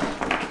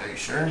 Are you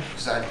sure?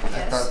 Because I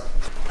Yes. thought...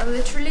 I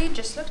literally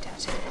just looked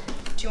at it.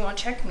 Do you want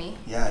to check me?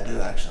 Yeah, I do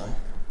actually.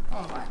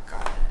 Oh my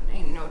god,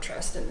 ain't no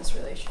trust in this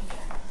relationship.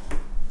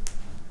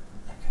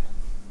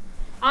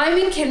 I'm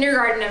in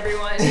kindergarten,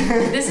 everyone.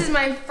 This is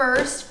my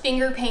first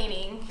finger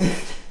painting.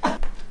 I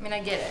mean, I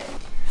get it.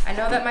 I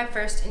know that my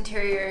first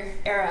interior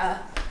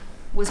era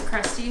was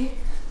crusty.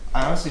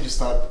 I honestly just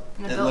thought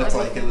And it built looked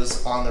like everything. it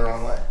was on the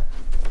wrong way.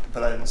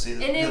 But I didn't see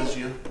that And it was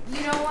you.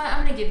 You know what?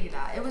 I'm gonna give you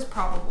that. It was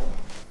probable.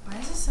 Why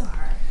is this so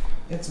hard?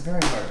 It's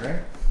very hard,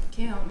 right?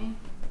 Can you help me?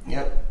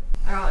 Yep.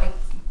 I got like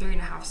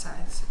 3.5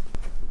 sides.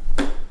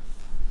 Period.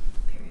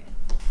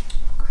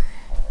 Okay.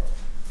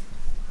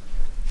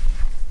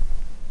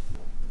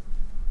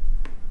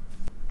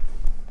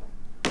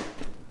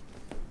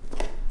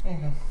 There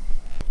you go.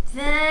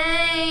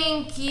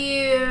 Thank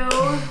you.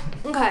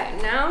 Okay,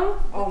 now,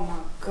 oh my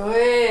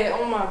good.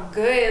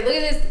 Look at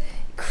this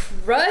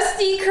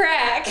crusty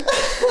crack.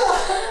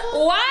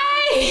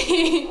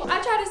 Why?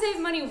 I tried to save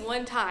money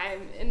one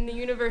time and the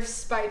universe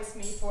spites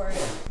me for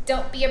it.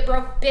 Don't be a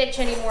broke bitch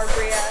anymore,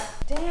 Bria.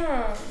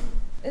 Damn,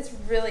 it's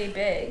really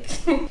big.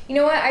 You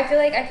know what? I feel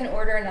like I can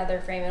order another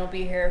frame. It'll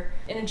be here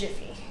in a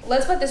jiffy.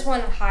 Let's put this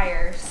one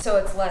higher so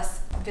it's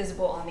less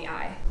visible on the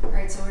eye. All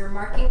right, so we're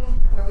marking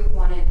where we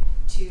want it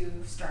to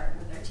start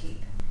with our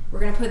tape. We're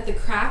gonna put the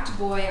cracked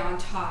boy on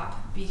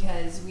top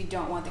because we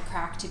don't want the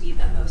crack to be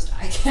the most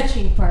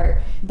eye-catching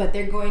part, but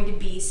they're going to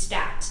be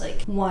stacked,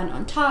 like one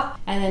on top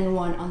and then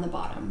one on the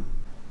bottom.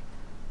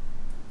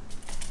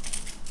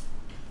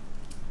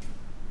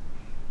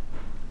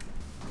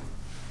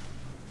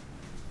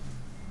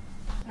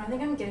 I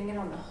think I'm getting it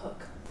on the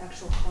hook,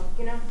 actual hook,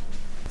 you know?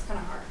 It's kind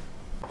of hard.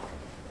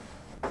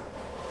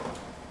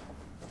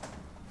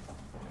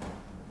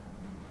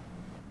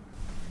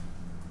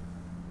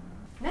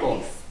 Nice.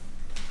 Cool.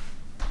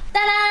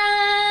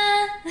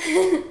 Ta-da!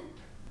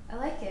 I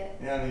like it.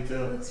 Yeah, me too.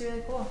 It looks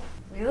really cool.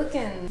 We're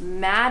looking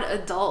mad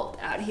adult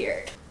out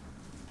here.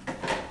 You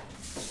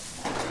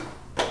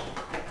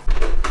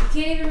can't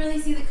even really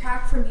see the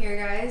crack from here,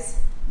 guys.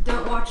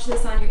 Don't watch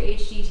this on your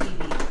HD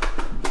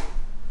TV.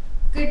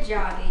 Good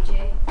job,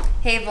 AJ.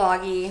 Hey,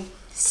 Vloggy.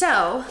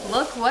 So,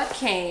 look what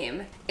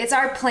came. It's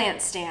our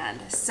plant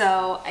stand.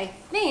 So, I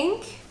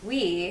think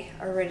we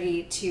are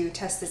ready to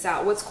test this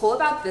out. What's cool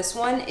about this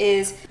one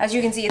is, as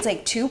you can see, it's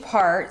like 2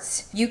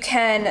 parts. You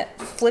can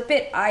flip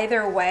it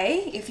either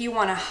way if you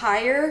want a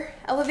higher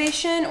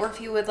elevation or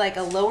if you would like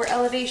a lower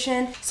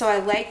elevation. So I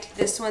liked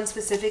this one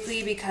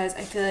specifically because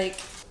I feel like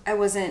I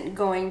wasn't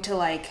going to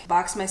like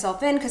box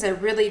myself in because I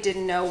really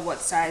didn't know what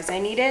size I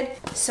needed.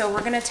 So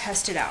we're gonna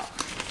test it out.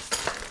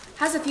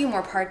 Has a few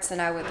more parts than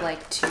I would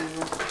like to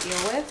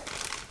deal with,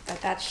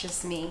 but that's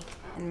just me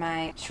and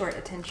my short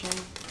attention.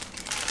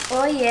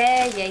 Oh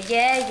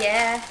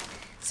yeah.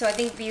 So I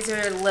think these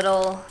are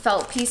little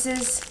felt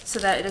pieces so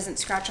that it doesn't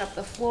scratch up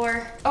the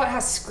floor. Oh, it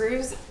has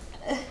screws.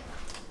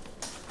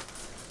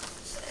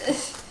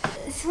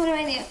 What do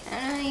I do? I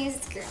don't know how to use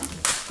a screw.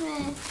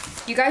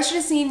 You guys should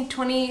have seen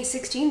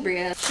 2016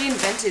 Bria. She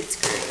invented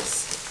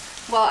screws.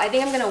 Well, I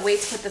think I'm gonna wait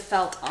to put the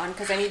felt on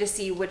because I need to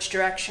see which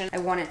direction I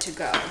want it to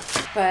go.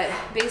 But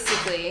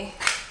basically,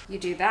 you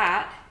do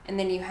that, and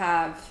then you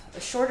have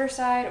a shorter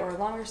side or a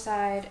longer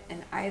side,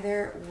 and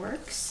either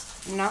works.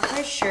 I'm not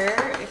quite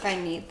sure if I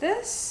need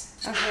this.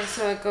 Okay,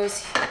 so it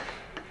goes here.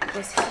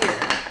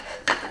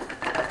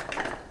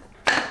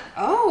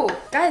 Oh,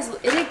 guys,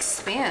 it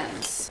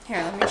expands.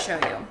 Here, let me show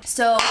you.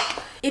 So,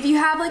 if you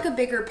have like a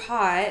bigger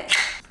pot,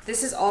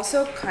 this is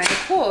also kind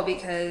of cool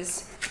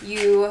because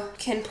you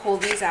can pull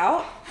these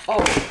out.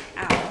 Oh,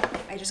 ow.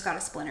 I just got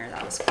a splinter.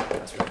 That was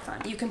really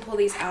fun. You can pull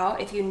these out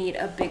if you need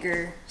a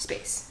bigger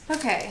space.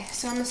 Okay,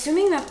 so I'm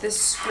assuming that this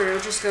screw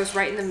just goes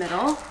right in the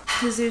middle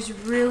because there's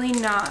really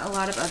not a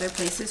lot of other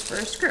places for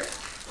a screw.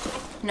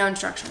 No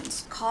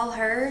instructions. Call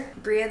her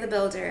Bria the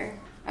Builder.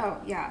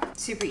 Oh yeah,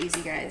 super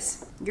easy,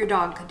 guys. Your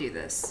dog could do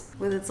this.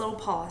 With its little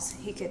paws,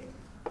 he could,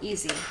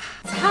 easy.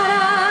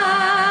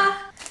 Ta-da!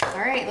 All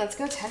right, let's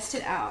go test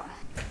it out.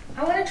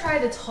 I want to try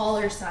the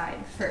taller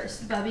side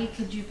first. Bubby,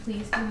 could you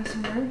please give me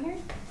some room here?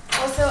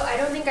 Also, I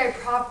don't think I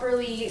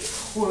properly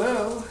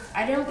floofed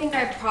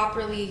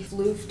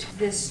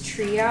this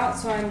tree out,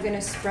 so I'm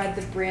gonna spread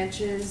the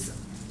branches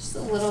just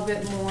a little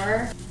bit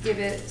more, give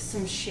it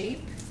some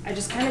shape. I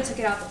just kind of took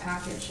it out the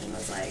package and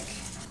was like,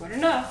 good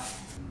enough.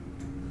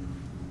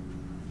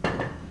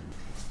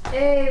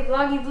 Hey,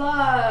 Vloggy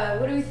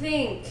Vlog, what do we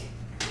think?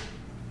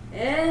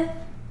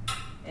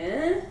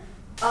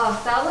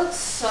 Oh, that looks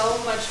so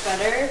much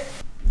better.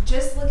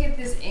 Just look at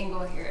this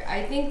angle here.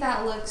 I think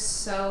that looks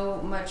so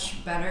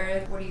much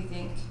better. What do you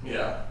think?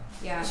 Yeah.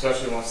 Yeah.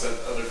 Especially once that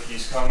other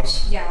piece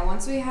comes. Yeah,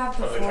 once we have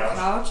the full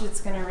couch,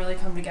 it's gonna really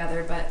come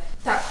together, but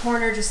that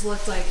corner just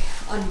looked like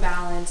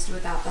unbalanced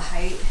without the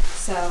height.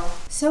 So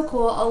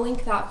cool. I'll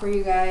link that for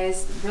you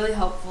guys. Really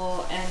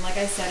helpful. And like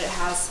I said, it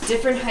has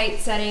different height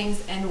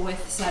settings and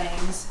width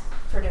settings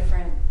for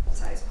different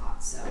size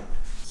pots. So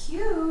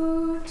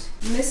cute.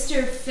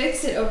 Mr.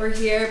 Fix-It over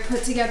here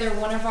put together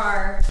one of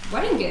our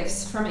wedding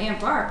gifts from Aunt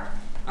Barb,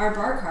 our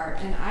bar cart,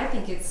 and I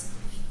think it's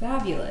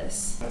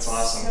fabulous. That's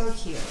awesome. So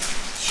cute.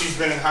 She's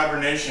been in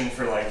hibernation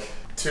for like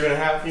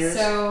 2.5 years.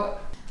 So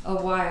a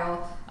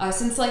while,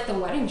 since like the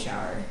wedding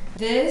shower.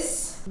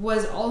 This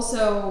was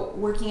also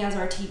working as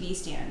our TV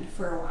stand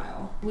for a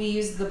while. We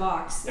used the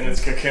box. And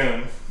it's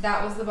cocoon.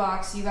 That was the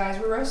box you guys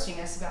were roasting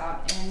us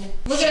about. And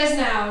look at us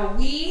now.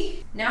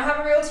 We now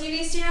have a real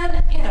TV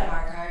stand and a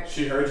bar cart.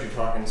 She heard you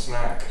talking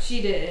smack.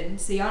 She did.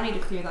 So y'all need to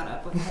clear that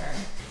up with her.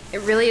 It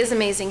really is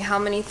amazing how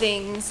many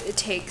things it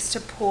takes to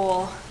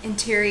pull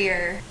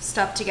interior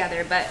stuff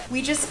together. But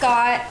we just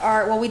got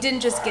our, well, we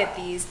didn't just get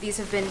these. These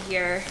have been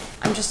here.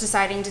 I'm just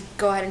deciding to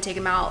go ahead and take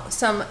them out.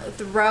 Some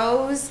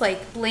throws,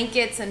 like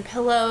blankets and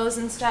pillows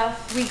and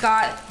stuff. We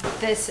got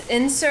this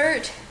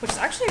insert, which is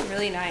actually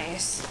really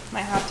nice.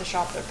 Might have to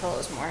shop their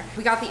pillows more.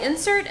 We got the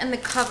insert and the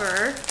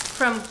cover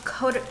from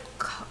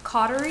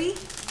Cottery.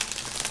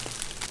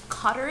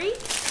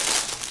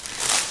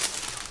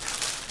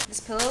 This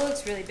pillow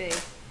looks really big.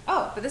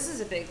 Oh, but this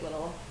is a big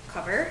little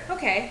cover.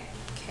 Okay.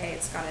 Okay,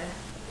 it's got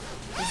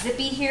a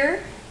zippy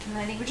here, and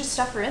I think we just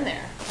stuff her in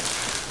there.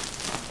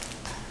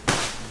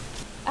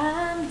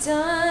 I'm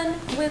done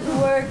with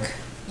work,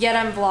 yet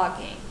I'm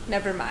vlogging.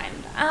 Never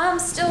mind. I'm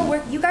still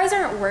work. You guys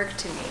aren't work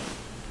to me.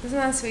 Isn't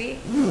that sweet?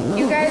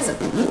 You guys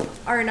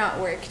are not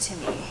work to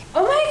me.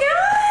 Oh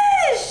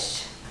my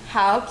gosh!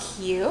 How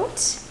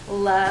cute.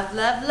 Love,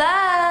 love,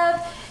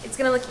 love. It's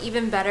gonna look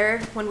even better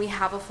when we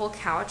have a full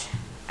couch.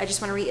 I just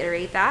want to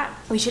reiterate that.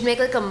 We should make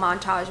like a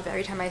montage of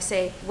every time I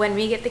say, when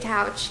we get the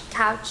couch,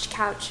 couch,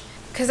 couch,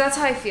 because that's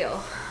how I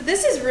feel.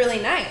 This is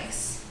really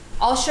nice.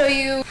 I'll show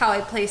you how I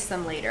place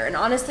them later. And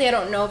honestly, I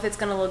don't know if it's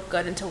gonna look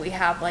good until we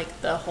have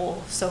like the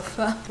whole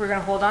sofa. We're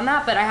gonna hold on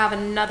that, but I have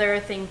another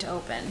thing to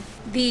open.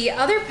 The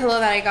other pillow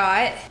that I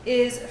got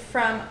is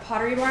from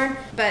Pottery Barn,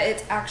 but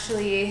it's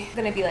actually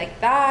gonna be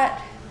like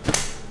that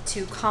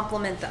to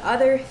complement the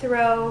other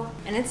throw,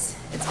 and it's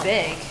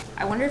big.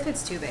 I wonder if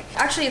it's too big.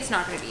 Actually, it's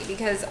not gonna be,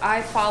 because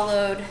I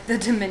followed the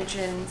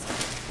dimensions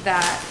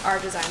that our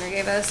designer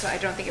gave us, so I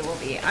don't think it will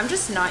be. I'm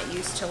just not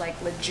used to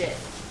like legit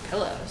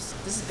pillows.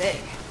 This is big.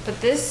 But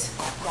this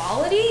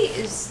quality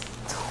is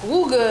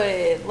too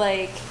good.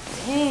 Like,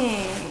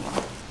 dang.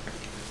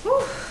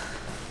 Whew.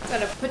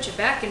 Gotta put you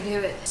back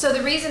into it. So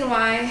the reason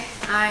why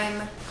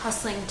I'm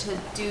hustling to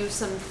do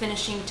some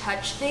finishing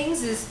touch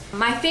things is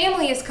my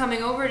family is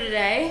coming over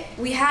today.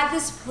 We had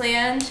this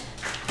planned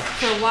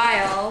for a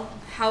while.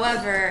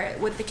 However,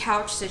 with the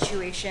couch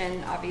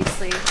situation,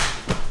 obviously,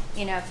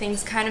 you know,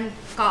 things kind of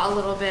got a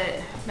little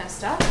bit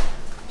messed up.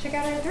 Check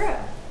out our throw.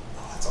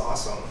 Oh, that's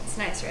awesome. It's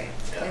nice, right?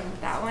 Yeah. And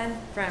that one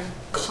from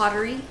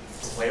Cottery.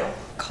 Whale?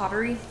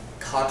 Cottery,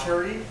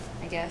 Cottery?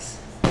 I guess.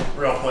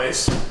 Real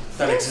place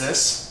that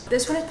exists.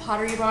 This one is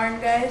Pottery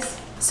Barn, guys.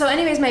 So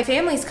anyways, my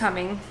family's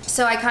coming.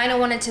 So I kind of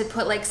wanted to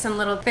put like some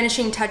little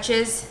finishing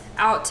touches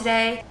out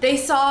today. They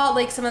saw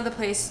like some of the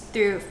place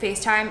through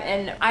FaceTime,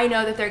 and I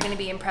know that they're gonna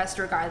be impressed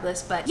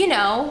regardless, but you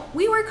know,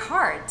 we work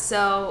hard.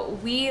 So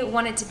we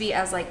want it to be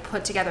as like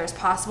put together as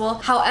possible.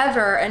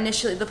 However,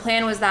 initially the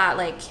plan was that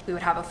like we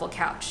would have a full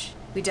couch.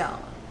 We don't.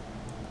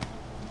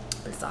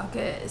 But it's all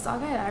good, it's all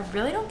good. I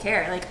really don't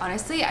care. Like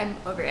honestly, I'm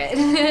over it.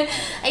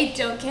 I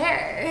don't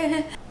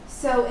care.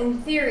 So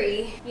in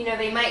theory, you know,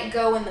 they might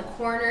go in the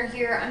corner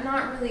here. I'm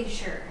not really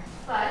sure,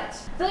 but I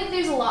feel like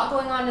there's a lot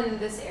going on in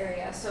this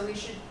area, so we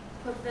should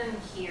put them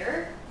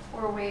here.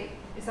 Or wait,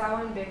 is that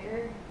one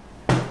bigger?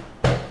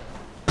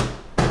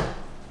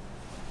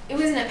 It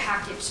was in a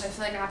package, so I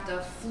feel like I have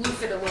to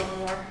floof it a little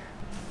more.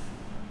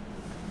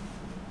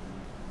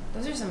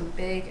 Those are some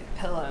big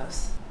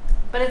pillows.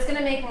 But it's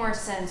gonna make more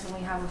sense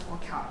when we have a full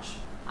couch,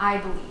 I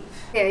believe.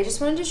 Okay, I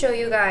just wanted to show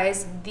you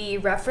guys the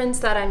reference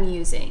that I'm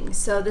using.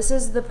 So this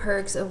is the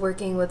perks of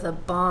working with a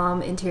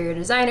bomb interior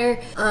designer.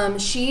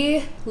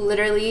 She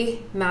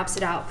literally maps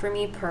it out for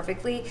me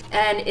perfectly.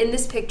 And in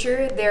this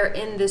picture, they're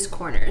in this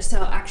corner.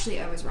 So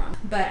actually I was wrong.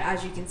 But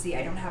as you can see,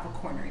 I don't have a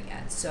corner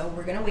yet. So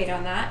we're gonna wait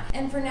on that.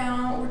 And for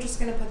now, we're just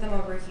gonna put them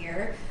over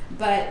here.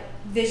 But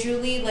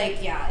visually,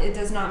 like, yeah, it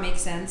does not make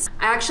sense.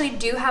 I actually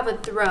do have a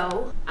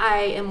throw. I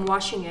am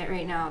washing it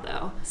right now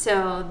though.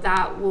 So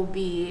that will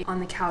be on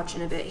the couch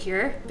in a bit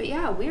here. But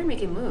yeah, we are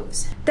making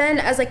moves. Then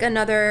as like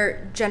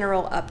another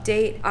general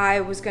update, I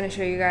was gonna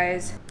show you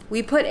guys,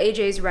 we put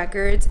AJ's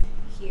records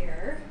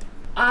here.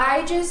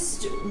 I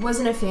just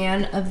wasn't a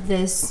fan of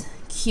this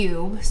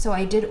cube, so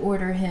I did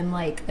order him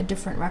like a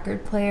different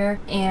record player,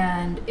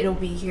 and it'll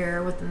be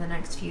here within the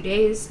next few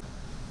days.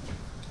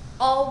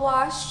 All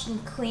washed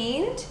and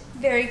cleaned.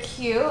 Very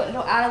cute.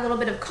 It'll add a little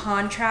bit of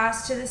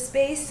contrast to the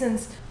space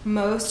since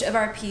most of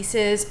our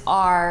pieces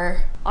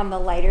are on the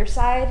lighter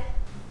side.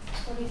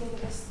 What do you think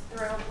of this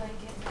throw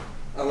blanket?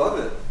 I love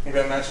it. I think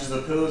that matches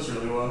the pillows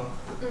really well.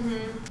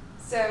 Mm-hmm.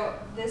 So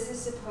this is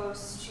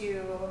supposed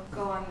to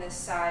go on this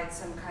side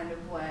some kind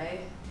of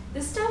way.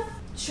 This stuff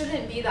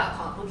shouldn't be that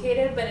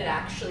complicated, but it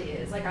actually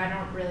is. Like, I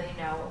don't really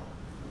know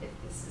if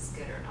this is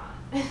good or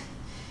not.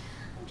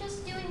 I'm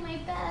just doing my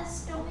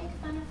best. Don't make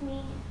fun of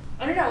me.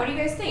 I don't know. What do you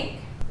guys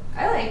think?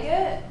 I like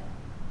it.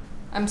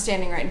 I'm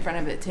standing right in front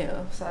of it too,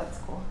 so that's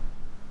cool.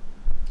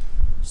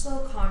 Just a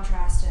little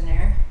contrast in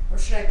there. Or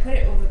should I put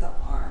it over the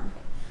arm?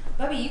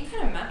 Bubby, you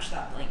kind of match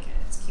that blanket.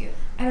 It's cute.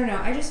 I don't know.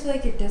 I just feel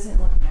like it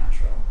doesn't look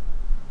natural.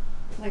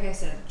 Like I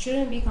said, it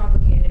shouldn't be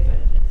complicated, but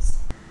it is.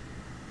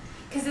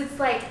 Because it's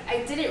like,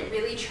 I didn't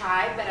really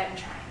try, but I'm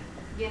trying.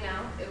 You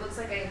know? It looks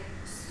like I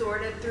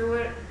sort of threw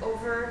it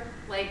over.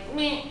 Like,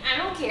 meh, I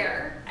don't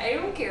care. I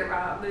don't care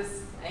about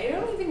this. I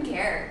don't even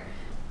care.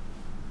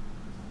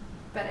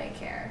 But I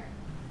care.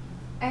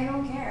 I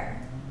don't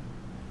care.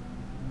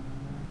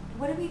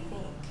 What do we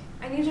think?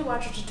 I need to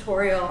watch a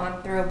tutorial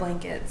on throw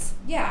blankets.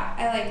 Yeah,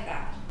 I like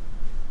that.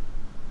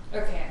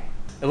 Okay.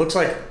 It looks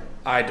like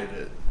I did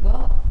it.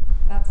 Well,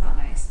 that's not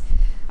nice.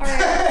 All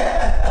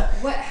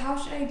right. How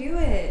should I do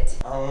it?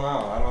 I don't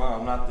know.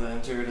 I'm not the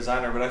interior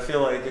designer, but I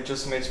feel like it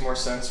just makes more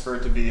sense for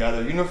it to be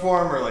either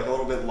uniform or like a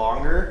little bit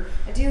longer.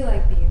 I do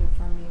like the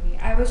uniform maybe.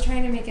 I was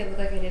trying to make it look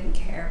like I didn't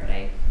care, but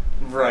I...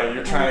 Right,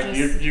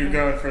 you're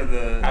going for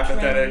the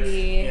apathetic,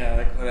 trendy. yeah,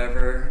 like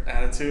whatever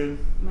attitude.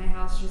 My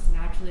house just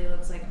naturally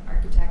looks like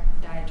Architect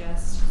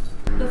Digest.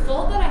 The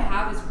fold that I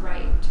have is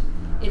right.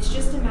 It's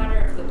just a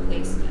matter of the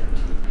placement.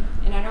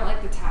 And I don't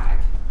like the tag.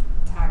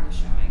 The tag is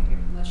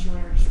showing, unless you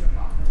want to just rip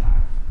off the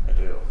tag. I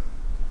do.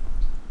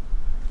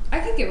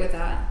 I could get with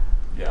that.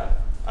 Yeah,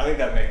 I think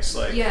that makes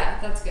like... Yeah,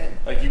 that's good.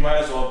 Like you might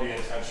as well be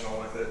intentional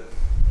with it.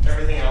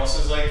 Everything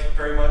else is like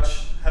very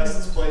much has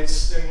its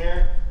place in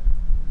here.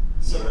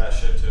 So that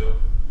should too.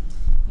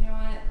 You know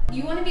what?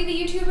 You want to be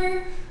the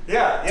YouTuber?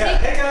 Yeah.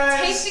 Hey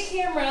guys! Take the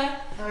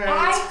camera. All right.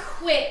 I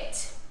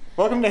quit.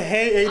 Welcome to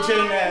Hey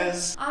AJ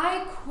Nez.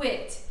 I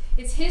quit.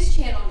 It's his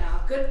channel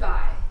now.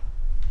 Goodbye.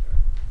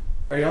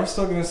 Are y'all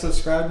still gonna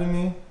subscribe to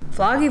me?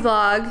 Vloggy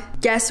vlog.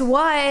 Guess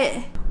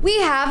what? We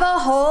have a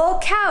whole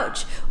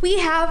couch. We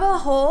have a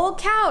whole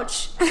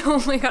couch.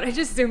 Oh my god, I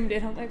just zoomed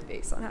in on my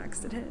face on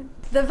accident.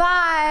 The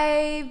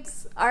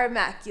vibes are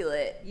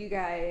immaculate, you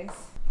guys.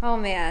 Oh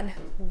man,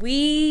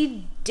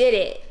 we did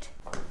it.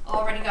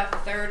 Already got the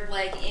third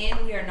leg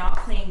in. We are not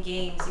playing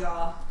games,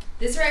 y'all.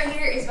 This right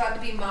here is about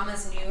to be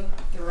Mama's new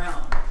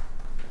throne.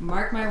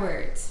 Mark my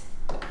words.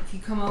 If you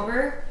come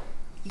over,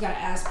 you gotta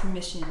ask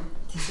permission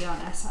to sit on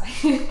that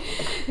side.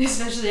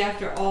 Especially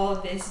after all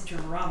of this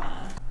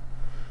drama.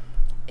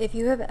 If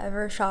you have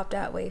ever shopped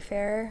at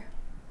Wayfair,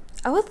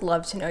 I would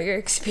love to know your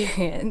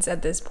experience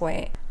at this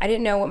point. I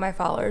didn't know what my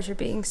followers were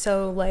being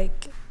so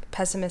like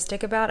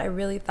pessimistic about. I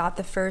really thought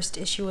the first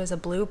issue was a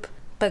bloop.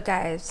 But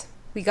guys,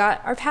 we got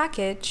our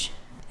package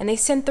and they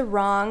sent the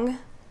wrong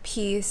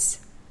piece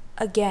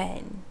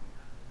again.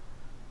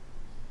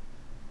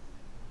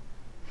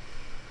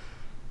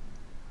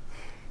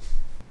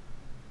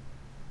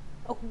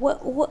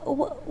 What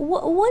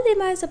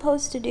am I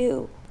supposed to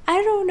do?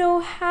 I don't know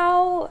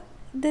how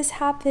this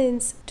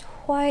happens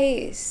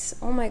twice.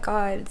 Oh my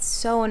god, it's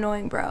so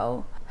annoying,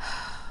 bro.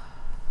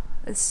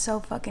 It's so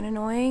fucking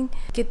annoying.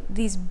 Get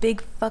these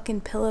big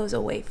fucking pillows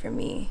away from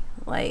me.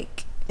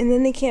 Like, and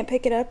then they can't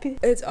pick it up.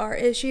 It's our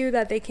issue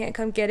that they can't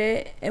come get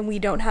it, and we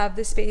don't have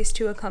the space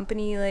to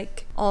accompany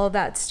like all of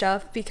that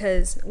stuff,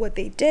 because what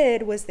they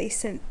did was they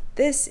sent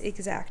this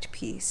exact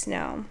piece.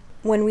 Now,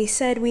 when we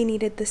said we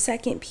needed the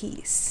second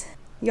piece,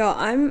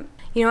 y'all,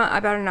 you know what,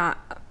 I'm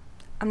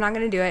not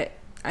gonna do it.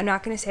 I'm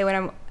not gonna say what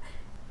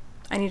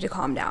I need to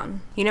calm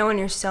down. You know when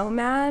you're so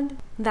mad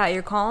that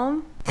you're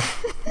calm?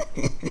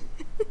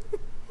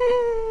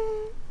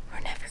 We're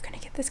never gonna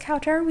get this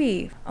couch, are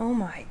we? Oh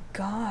my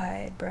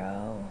god,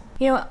 bro.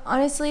 You know,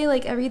 honestly,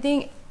 like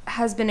everything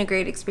has been a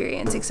great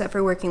experience except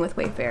for working with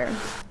Wayfair.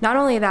 Not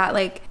only that,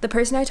 like the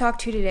person I talked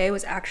to today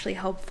was actually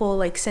helpful,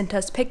 like sent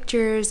us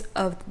pictures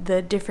of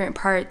the different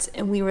parts,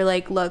 and we were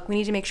like, look, we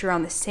need to make sure we're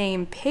on the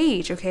same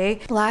page, okay?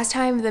 Last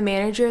time the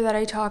manager that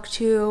I talked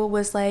to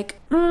was like,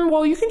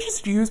 well, you can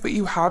just use what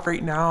you have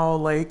right now.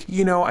 Like,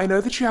 you know, I know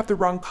that you have the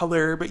wrong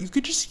color, but you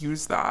could just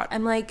use that.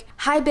 I'm like,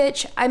 hi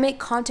bitch, I make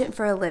content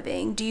for a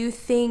living. Do you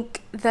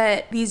think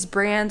that these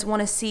brands want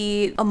to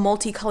see a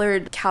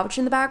multicolored couch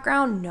in the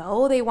background?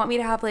 No, they want me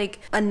to have like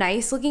a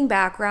nice looking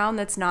background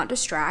that's not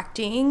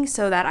distracting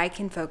so that I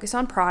can focus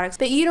on products.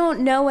 But you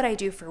don't know what I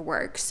do for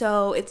work,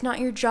 so it's not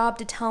your job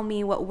to tell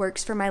me what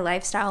works for my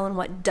lifestyle and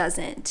what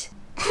doesn't.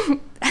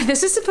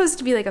 This is supposed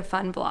to be like a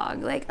fun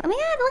vlog, like, oh my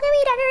god, look at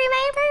me decorating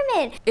my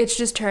apartment. It's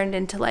just turned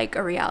into like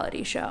a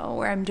reality show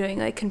where I'm doing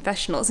like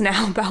confessionals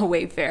now about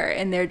Wayfair,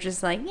 and they're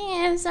just like,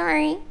 yeah,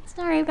 sorry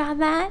about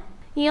that.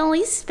 You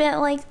only spent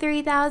like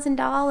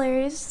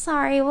 $3,000.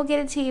 Sorry, we'll get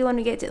it to you when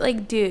we get to it.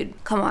 Like,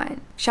 dude, come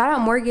on. Shout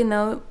out Morgan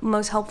though,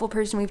 most helpful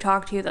person we've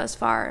talked to thus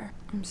far.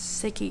 I'm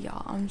sick of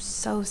y'all. I'm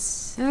so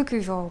sick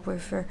of y'all.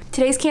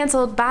 Today's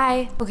canceled.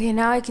 Bye. Okay,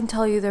 now I can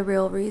tell you the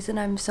real reason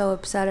I'm so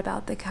upset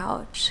about the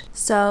couch.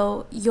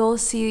 So you'll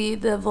see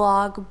the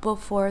vlog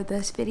before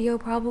this video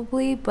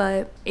probably,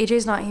 but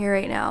AJ's not here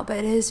right now,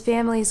 but his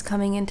family's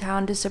coming in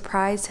town to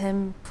surprise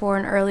him for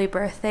an early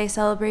birthday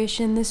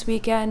celebration this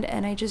weekend,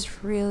 and I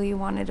just really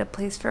wanted a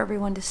place for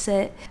everyone to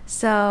sit.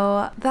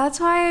 So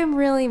that's why I'm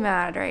really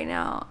mad right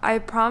now. I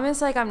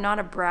promise like I'm not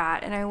a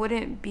brat, and I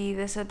wouldn't be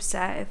this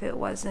upset if it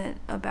wasn't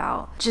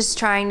about just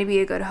trying to be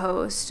a good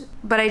host.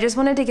 But I just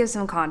wanted to give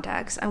some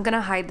context. I'm gonna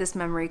hide this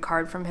memory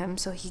card from him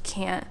so he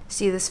can't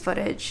see this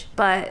footage,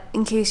 but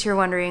in case you're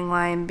wondering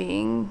why I'm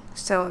being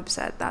so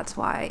upset, that's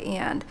why.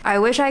 And I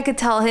wish I could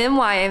tell him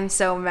why I'm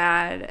so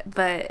mad,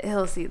 but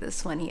he'll see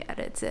this when he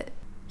edits it.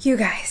 You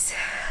guys,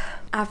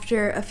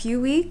 after a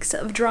few weeks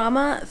of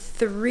drama,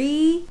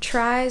 3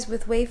 tries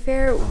with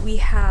Wayfair, we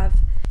have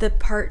the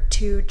part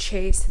 2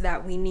 chase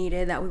that we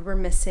needed, that we were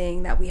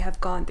missing, that we have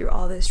gone through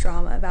all this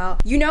drama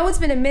about. You know it's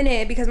been a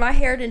minute because my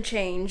hair didn't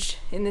change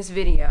in this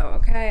video,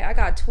 okay? I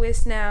got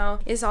twists now.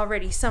 It's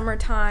already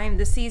summertime.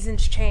 The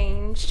season's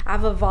changed.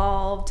 I've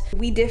evolved.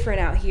 We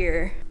different out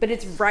here. But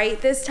it's right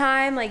this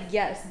time. Like,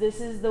 yes, this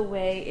is the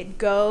way it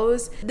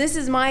goes. This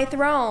is my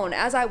throne.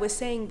 As I was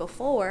saying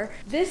before,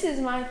 this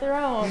is my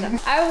throne.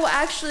 I will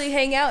actually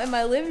hang out in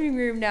my living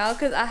room now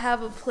because I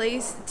have a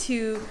place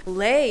to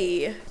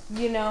lay,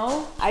 you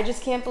know? I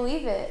just can't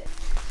believe it.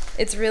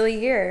 It's really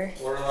here.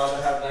 We're allowed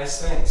to have nice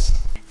things.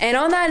 And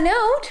on that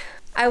note,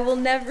 I will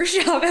never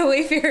shop at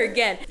Wayfair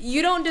again.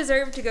 You don't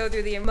deserve to go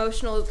through the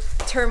emotional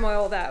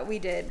turmoil that we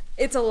did.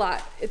 It's a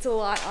lot. It's a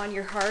lot on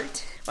your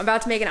heart. I'm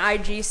about to make an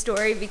IG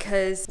story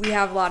because we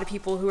have a lot of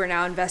people who are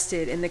now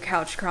invested in the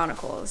Couch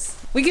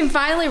Chronicles. We can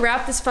finally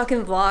wrap this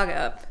fucking vlog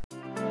up.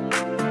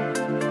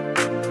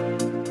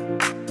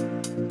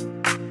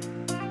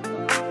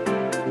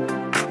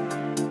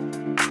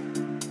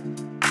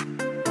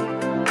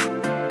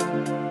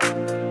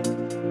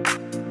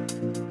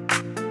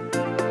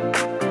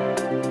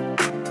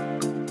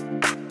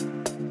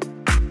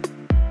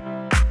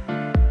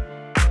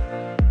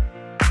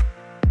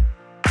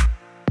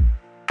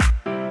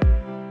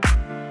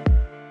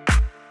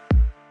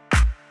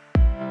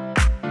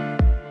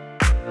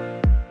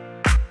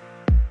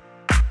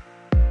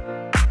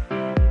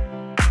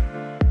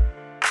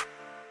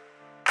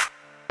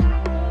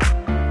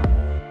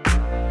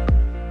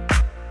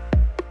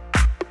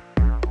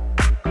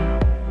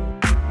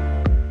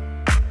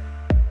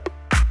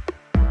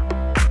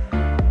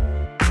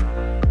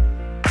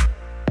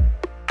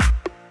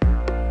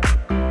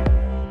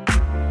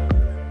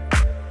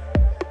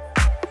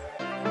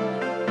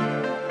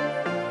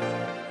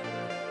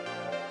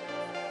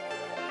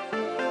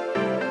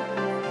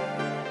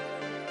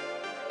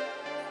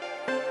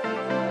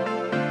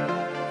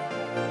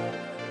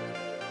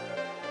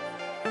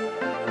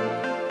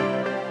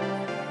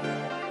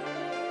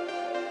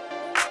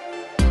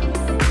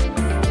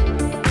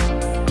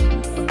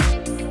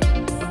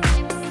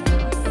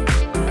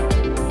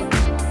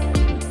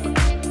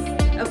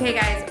 Okay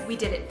guys, we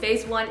did it.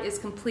 Phase 1 is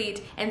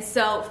complete, and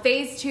so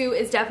phase 2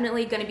 is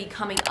definitely going to be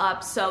coming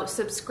up, so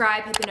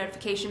subscribe, hit the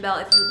notification bell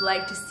if you'd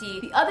like to see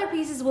the other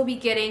pieces we'll be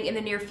getting in the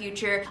near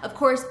future. Of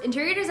course,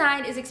 interior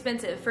design is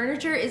expensive,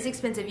 furniture is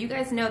expensive, you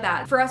guys know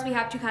that. For us, we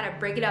have to kind of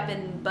break it up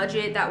in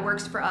budget that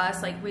works for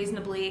us, like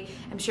reasonably.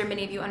 I'm sure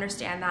many of you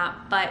understand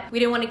that, but we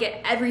didn't want to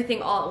get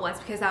everything all at once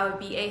because that would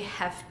be a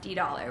hefty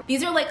dollar.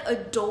 These are like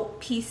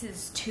adult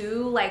pieces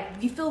too, like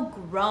you feel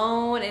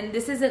grown, and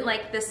this isn't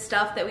like the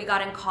stuff that we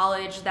got in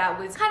college that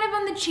was kind of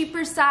on the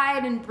cheaper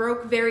side and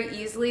broke very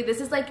easily. This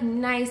is like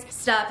nice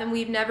stuff, and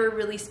we've never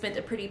really spent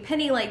a pretty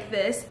penny like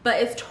this,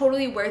 but it's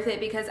totally worth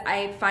it because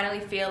I finally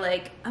feel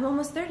like I'm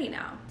almost 30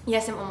 now.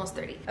 Yes, I'm almost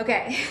 30.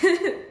 Okay.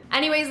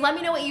 Anyways, let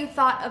me know what you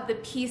thought of the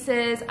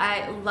pieces.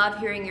 I love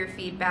hearing your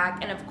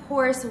feedback, and of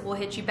course, we'll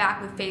hit you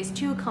back with phase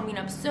 2 coming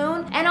up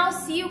soon, and I'll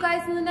see you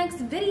guys in the next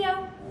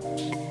video.